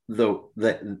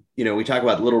 that, you know, we talk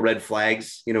about little red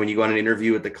flags, you know, when you go on an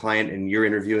interview with the client and you're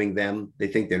interviewing them, they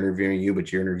think they're interviewing you, but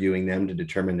you're interviewing them to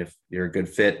determine if you're a good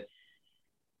fit.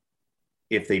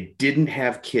 If they didn't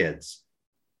have kids,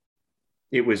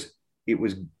 it was,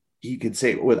 he could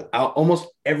say without almost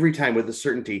every time with a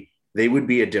certainty, they would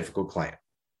be a difficult client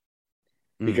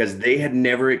because they had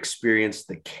never experienced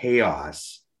the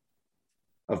chaos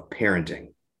of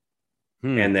parenting.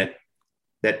 And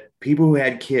that people who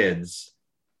had kids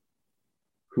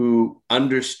who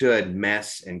understood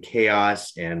mess and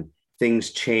chaos and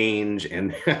things change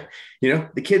and, you know,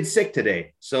 the kid's sick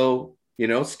today. So, you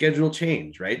know, schedule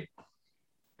change, right?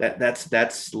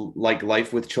 That's like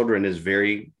life with children is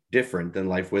very different than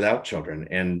life without children.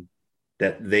 And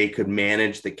that they could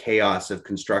manage the chaos of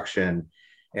construction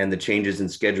and the changes in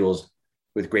schedules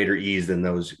with greater ease than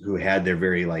those who had their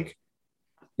very, like,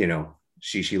 you know,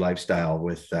 shishi lifestyle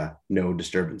with no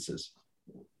disturbances.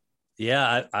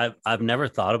 Yeah, I've never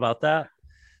thought about that,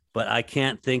 but I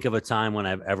can't think of a time when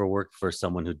I've ever worked for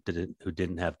someone who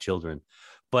didn't have children.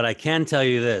 But I can tell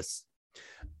you this,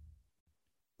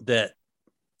 that,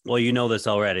 well, you know this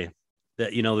already,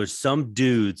 that, you know, there's some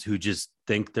dudes who just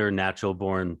think they're natural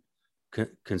born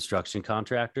construction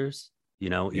contractors, you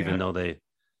know, even though they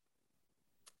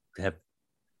have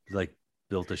like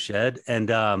built a shed and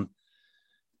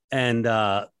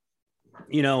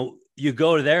you know, you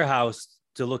go to their house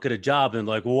to look at a job and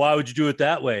like, well, why would you do it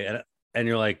that way? And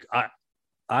you're like,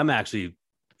 I'm actually,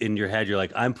 in your head, you're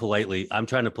like, I'm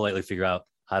trying to politely figure out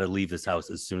how to leave this house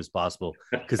as soon as possible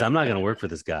because I'm not going to work for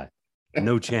this guy.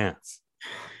 No chance.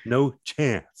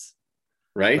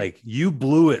 Right. Like, you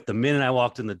blew it the minute I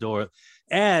walked in the door.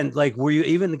 And like, were you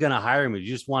even going to hire me? You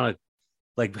just want to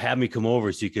like have me come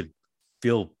over so you could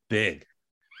feel big.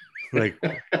 Like,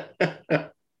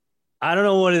 I don't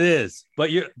know what it is, but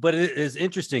it is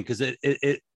interesting because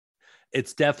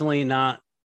it's definitely not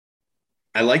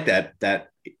I like that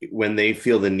when they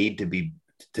feel the need to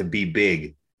be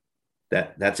big,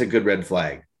 that's a good red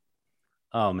flag.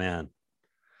 Oh man.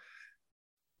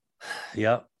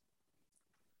 Yep.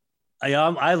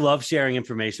 I love sharing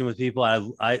information with people.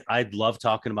 I love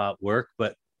talking about work,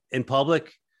 but in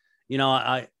public,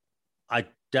 I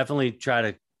definitely try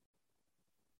to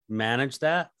manage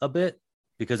that a bit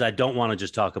because I don't want to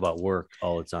just talk about work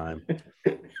all the time.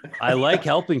 I like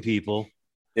helping people,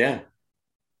 Yeah.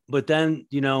 but then,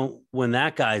 when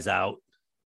that guy's out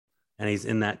and he's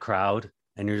in that crowd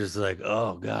and you're just like,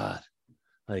 oh God,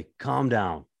 like calm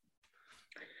down.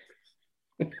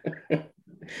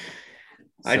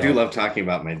 I do So, love talking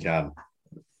about my job.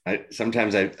 I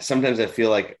sometimes I feel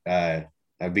like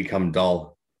I've become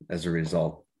dull as a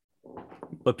result.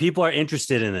 but people are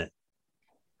interested in it.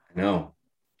 No.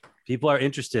 People are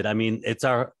interested. I mean,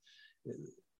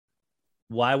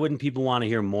 why wouldn't people want to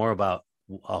hear more about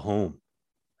a home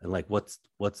and like what's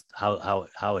how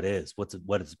it is, what's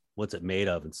it made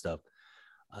of and stuff.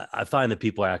 I find that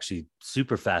people are actually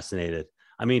super fascinated.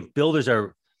 I mean, builders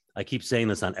are, I keep saying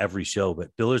this on every show,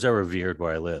 but builders are revered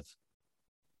where I live.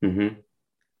 Mm-hmm.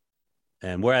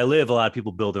 And where I live, a lot of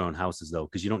people build their own houses though,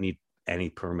 because you don't need any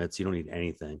permits. You don't need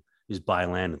anything. You just buy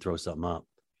land and throw something up.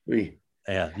 Oui.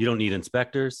 Yeah. You don't need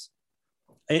inspectors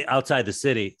outside the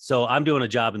city. So I'm doing a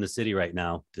job in the city right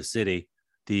now,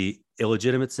 the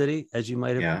illegitimate city, as you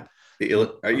might have. Yeah.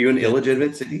 Are you an Yeah.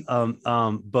 illegitimate city?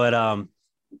 But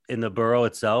in the borough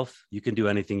itself, you can do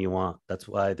anything you want. That's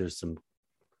why there's some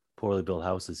poorly built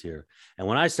houses here. And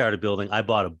when I started building, I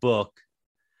bought a book,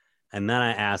 and then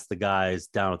I asked the guys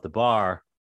down at the bar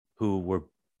who were,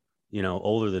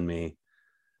 older than me,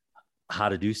 how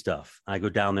to do stuff. I go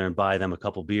down there and buy them a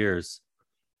couple beers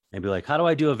and be like, how do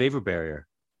I do a vapor barrier?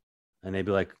 And they'd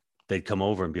be like, they'd come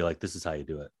over and be like, this is how you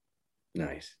do it.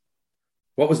 Nice.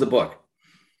 What was the book?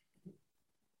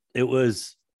 It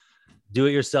was Do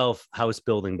It Yourself House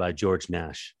Building by George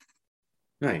Nash.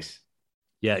 Nice.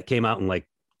 Yeah, it came out in like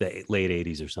the late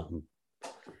 80s or something.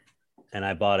 And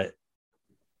I bought it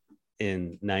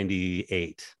in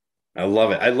 98. I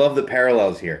love it. I love the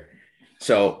parallels here.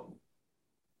 So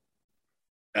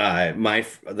my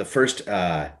the first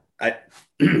I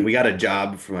we got a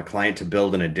job from a client to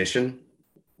build an addition.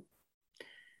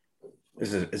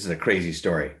 This is a crazy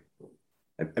story.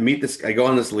 I go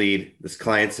on this lead. This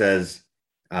client says,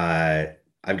 I've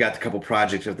got a couple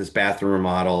projects of this bathroom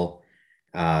remodel.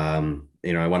 I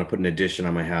want to put an addition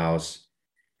on my house.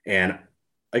 And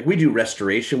like we do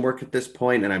restoration work at this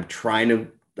point, and I'm trying to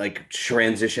like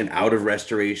transition out of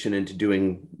restoration into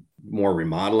doing more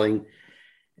remodeling.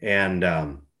 And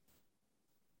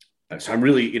so I'm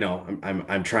really,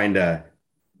 I'm trying to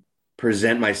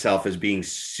present myself as being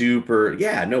super,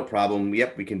 yeah, no problem.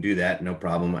 Yep, we can do that. No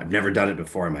problem. I've never done it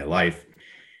before in my life.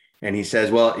 And he says,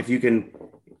 well, if you can,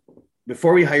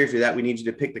 before we hire you that, we need you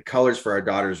to pick the colors for our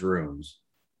daughter's rooms.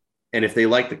 And if they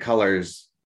like the colors,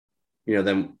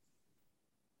 then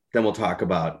we'll talk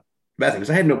about bathroom.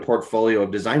 Because I had no portfolio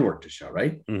of design work to show,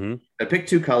 right? Mm-hmm. I picked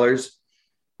two colors.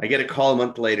 I get a call a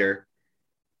month later.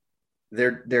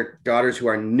 Their daughters, who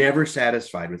are never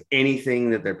satisfied with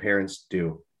anything that their parents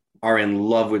do, are in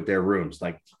love with their rooms,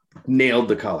 like nailed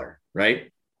the color, right?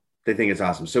 They think it's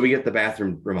awesome. So we get the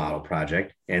bathroom remodel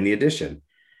project and the addition.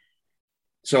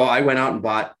 So I went out and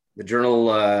bought the Journal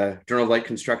of Light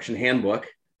Construction Handbook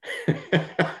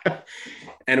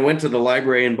and went to the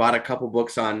library and bought a couple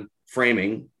books on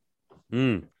framing.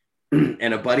 Mm.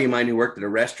 And a buddy of mine who worked at a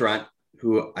restaurant,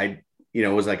 who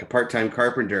was like a part-time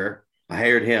carpenter, I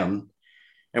hired him.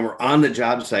 And we're on the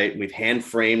job site. We've hand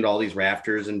framed all these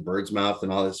rafters and bird's mouth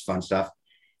and all this fun stuff.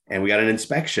 And we got an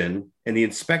inspection, and the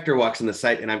inspector walks in the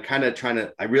site, and I'm kind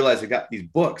of I realize I got these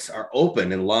books are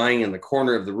open and lying in the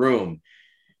corner of the room.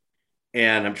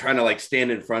 And I'm trying to like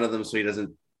stand in front of them so he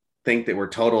doesn't think that we're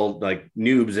total like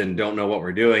noobs and don't know what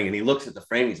we're doing. And he looks at the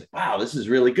frame. He's like, wow, this is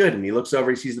really good. And he looks over,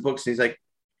 he sees the books, and he's like,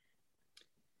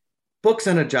 books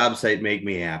on a job site make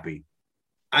me happy.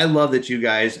 I love that you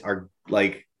guys are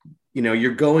like,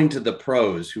 you're going to the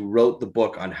pros who wrote the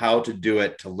book on how to do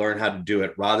it, to learn how to do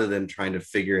it, rather than trying to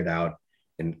figure it out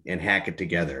and hack it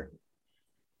together.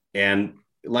 And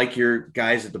like your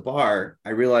guys at the bar,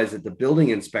 I realized that the building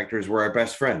inspectors were our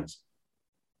best friends.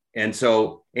 And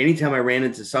so anytime I ran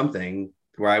into something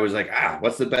where I was like,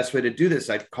 what's the best way to do this?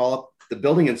 I'd call up the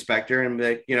building inspector and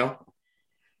be like,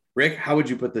 Rick, how would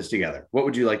you put this together? What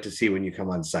would you like to see when you come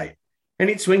on site? And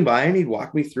he'd swing by and he'd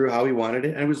walk me through how he wanted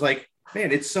it. And I was like,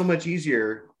 man, it's so much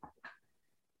easier.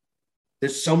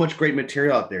 There's so much great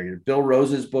material out there. Bill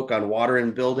Rose's book on water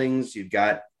and buildings. You've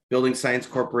got Building Science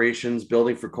Corporation's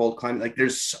Building for Cold Climate. Like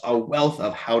there's a wealth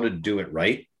of how to do it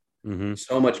right. Mm-hmm.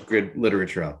 So much good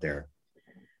literature out there.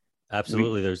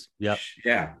 Absolutely.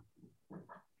 Yeah.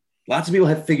 Lots of people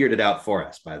have figured it out for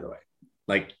us, by the way.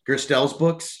 Like Gerstel's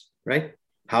books, right?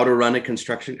 How to run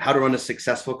a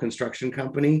successful construction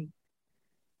company.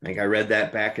 Like I read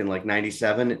that back in like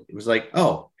 97. It was like,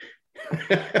 oh,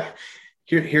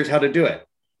 here's how to do it.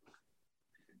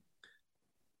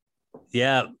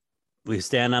 Yeah. We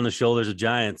stand on the shoulders of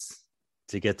giants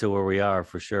to get to where we are,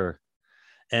 for sure.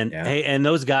 And Yeah. hey, and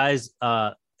those guys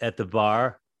at the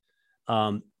bar,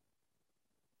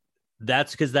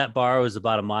 that's because that bar was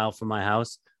about a mile from my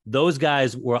house. Those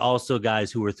guys were also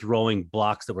guys who were throwing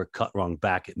blocks that were cut wrong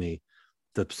back at me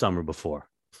the summer before.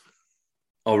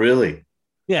 Oh, really?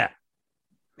 Yeah.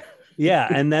 Yeah.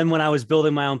 And then when I was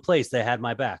building my own place, they had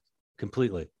my back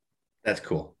completely. That's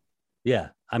cool. Yeah.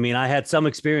 I mean, I had some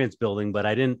experience building, but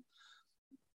I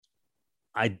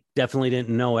definitely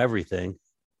didn't know everything.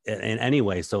 And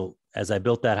anyway, so as I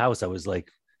built that house, I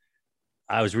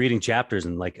was reading chapters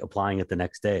and like applying it the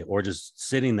next day, or just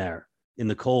sitting there in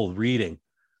the cold reading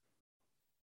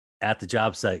at the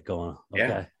job site going, okay.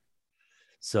 Yeah.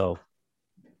 So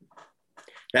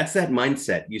that's that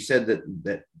mindset. You said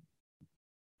that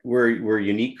we're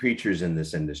unique creatures in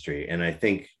this industry. And I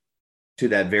think to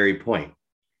that very point,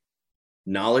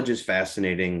 knowledge is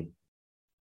fascinating.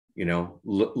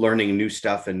 Learning new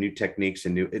stuff and new techniques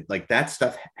and like that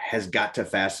stuff has got to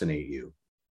fascinate you.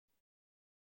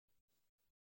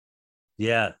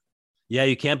 Yeah. Yeah.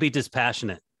 You can't be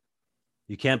dispassionate.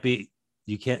 You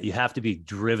have to be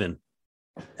driven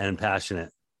and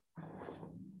passionate.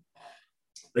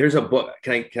 There's a book.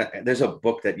 There's a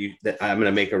book that I'm going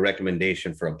to make a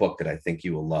recommendation for a book that I think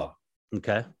you will love.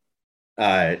 Okay.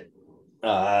 Hold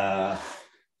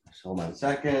on a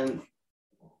second.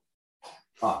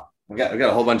 Oh, I've got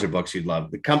a whole bunch of books you'd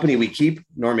love. The Company We Keep,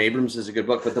 Norm Abrams, is a good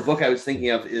book, but the book I was thinking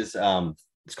of is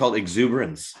it's called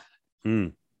Exuberance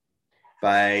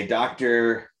by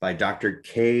Dr.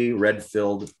 K.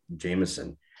 Redfield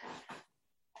Jameson.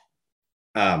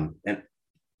 And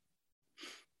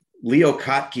Leo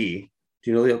Kottke. Do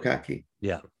you know Leo Kottke?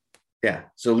 Yeah. Yeah.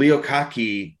 So Leo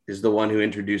Kottke is the one who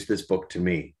introduced this book to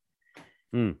me.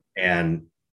 And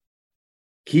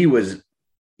he was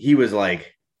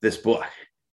like, this book,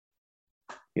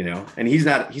 and he's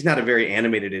not a very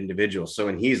animated individual. So,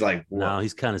 and he's like, whoa. No,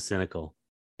 he's kind of cynical.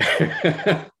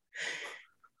 Leo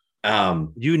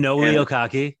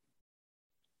Kottke?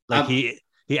 Like he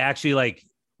actually like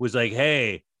was like,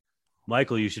 hey,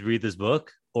 Michael, you should read this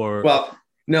book. Or well,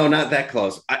 no, not that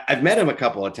close. I've met him a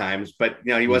couple of times, but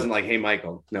he wasn't like, hey,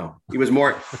 Michael. No, he was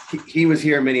more. he was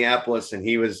here in Minneapolis, and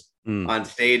he was on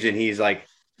stage, and he's like,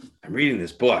 I'm reading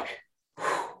this book.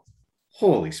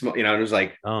 Holy smoke! It was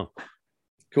like, oh,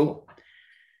 cool.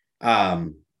 I've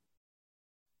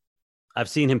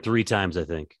seen him 3 times, I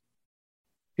think.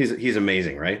 He's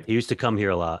amazing, right? He used to come here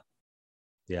a lot.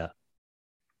 Yeah.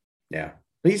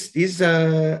 He's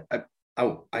I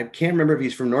can't remember if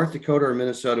he's from North Dakota or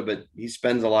Minnesota, but he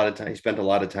spent a lot of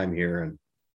time here, and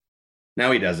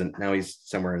now he doesn't. Now he's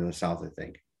somewhere in the South, I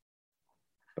think.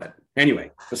 But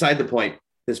anyway, beside the point,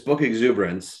 this book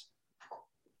Exuberance,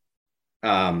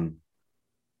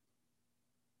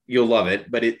 you'll love it,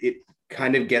 but it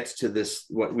kind of gets to this,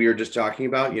 what we were just talking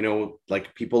about,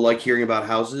 like people like hearing about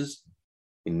houses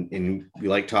and we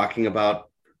like talking about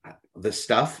this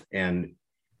stuff. And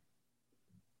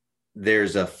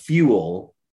there's a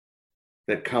fuel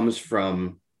that comes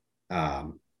from,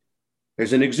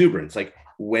 there's an exuberance. Like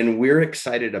when we're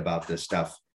excited about this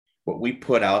stuff, what we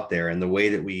put out there and the way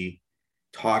that we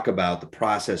talk about the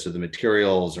process or the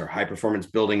materials or high performance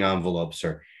building envelopes,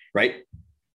 or right.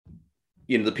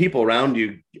 The people around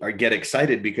you get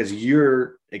excited because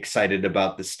you're excited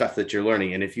about the stuff that you're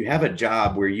learning. And if you have a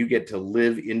job where you get to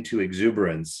live into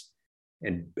exuberance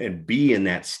and be in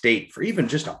that state for even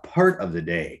just a part of the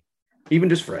day, even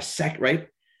just for a sec, right?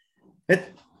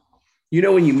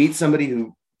 When you meet somebody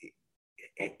who,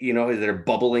 they're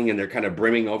bubbling and they're kind of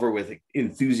brimming over with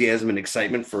enthusiasm and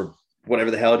excitement for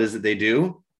whatever the hell it is that they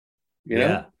do,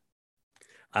 Yeah.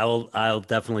 I'll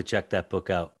definitely check that book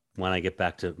out when I get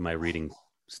back to my reading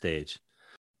stage.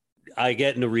 I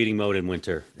get into reading mode in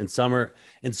winter. In summer,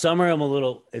 it's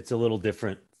a little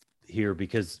different here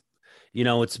because,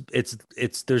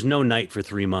 it's there's no night for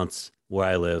 3 months where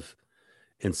I live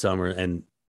in summer. And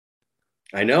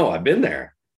I know, I've been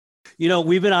there.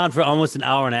 We've been on for almost an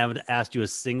hour and I haven't asked you a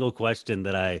single question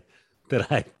that I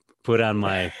put on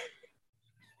my,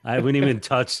 I haven't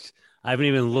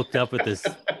even looked up at this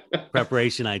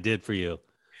preparation I did for you.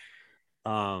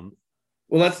 Well,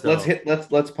 let's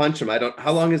punch them.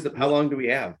 How long do we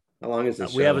have? How long is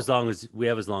this? We have as long as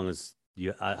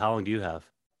you. How long do you have?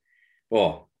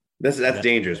 Well, that's That-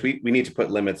 dangerous. We need to put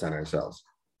limits on ourselves.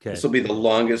 Okay. This will be the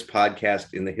longest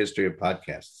podcast in the history of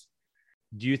podcasts.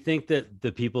 Do you think that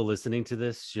the people listening to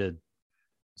this should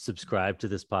subscribe to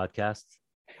this podcast?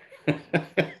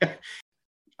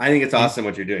 I think it's awesome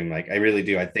what you're doing, Mike. I really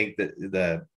do. I think that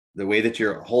the way that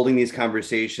you're holding these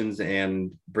conversations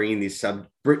and bringing these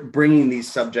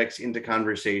subjects into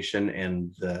conversation,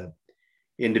 and the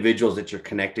individuals that you're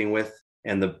connecting with,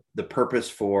 and the purpose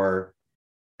for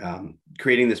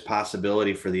creating this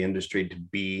possibility for the industry to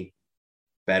be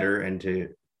better and to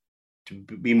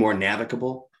be more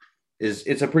navigable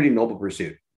it's a pretty noble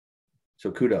pursuit.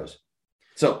 So kudos.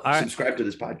 So subscribe to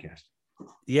this podcast.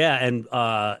 Yeah,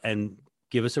 and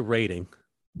give us a rating.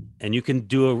 And you can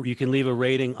leave a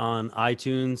rating on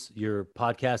iTunes, your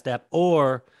podcast app,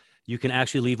 or you can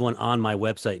actually leave one on my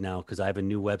website now, because I have a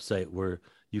new website where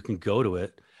you can go to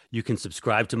it. You can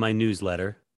subscribe to my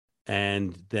newsletter,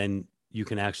 and then you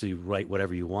can actually write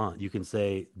whatever you want. You can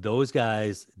say, those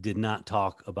guys did not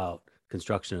talk about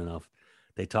construction enough.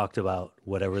 They talked about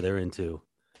whatever they're into.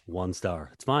 1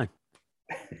 star. It's fine.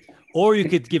 Or you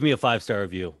could give me a 5-star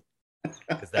review,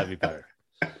 because that'd be better.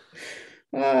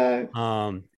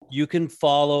 You can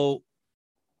follow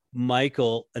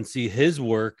Michael and see his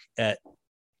work at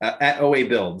OA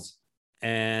Builds.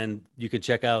 And you can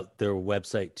check out their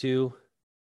website too.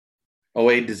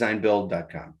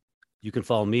 oadesignbuild.com. You can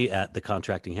follow me at The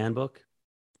Contracting Handbook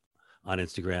on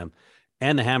Instagram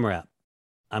and the Hammer app.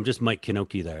 I'm just Mike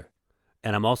Kinoki there.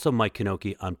 And I'm also Mike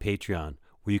Kinoki on Patreon,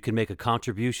 where you can make a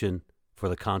contribution for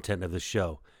the content of the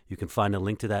show. You can find a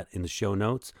link to that in the show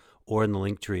notes or in the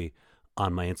link tree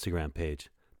on my Instagram page.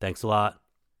 Thanks a lot.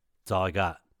 That's all I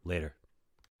got. Later.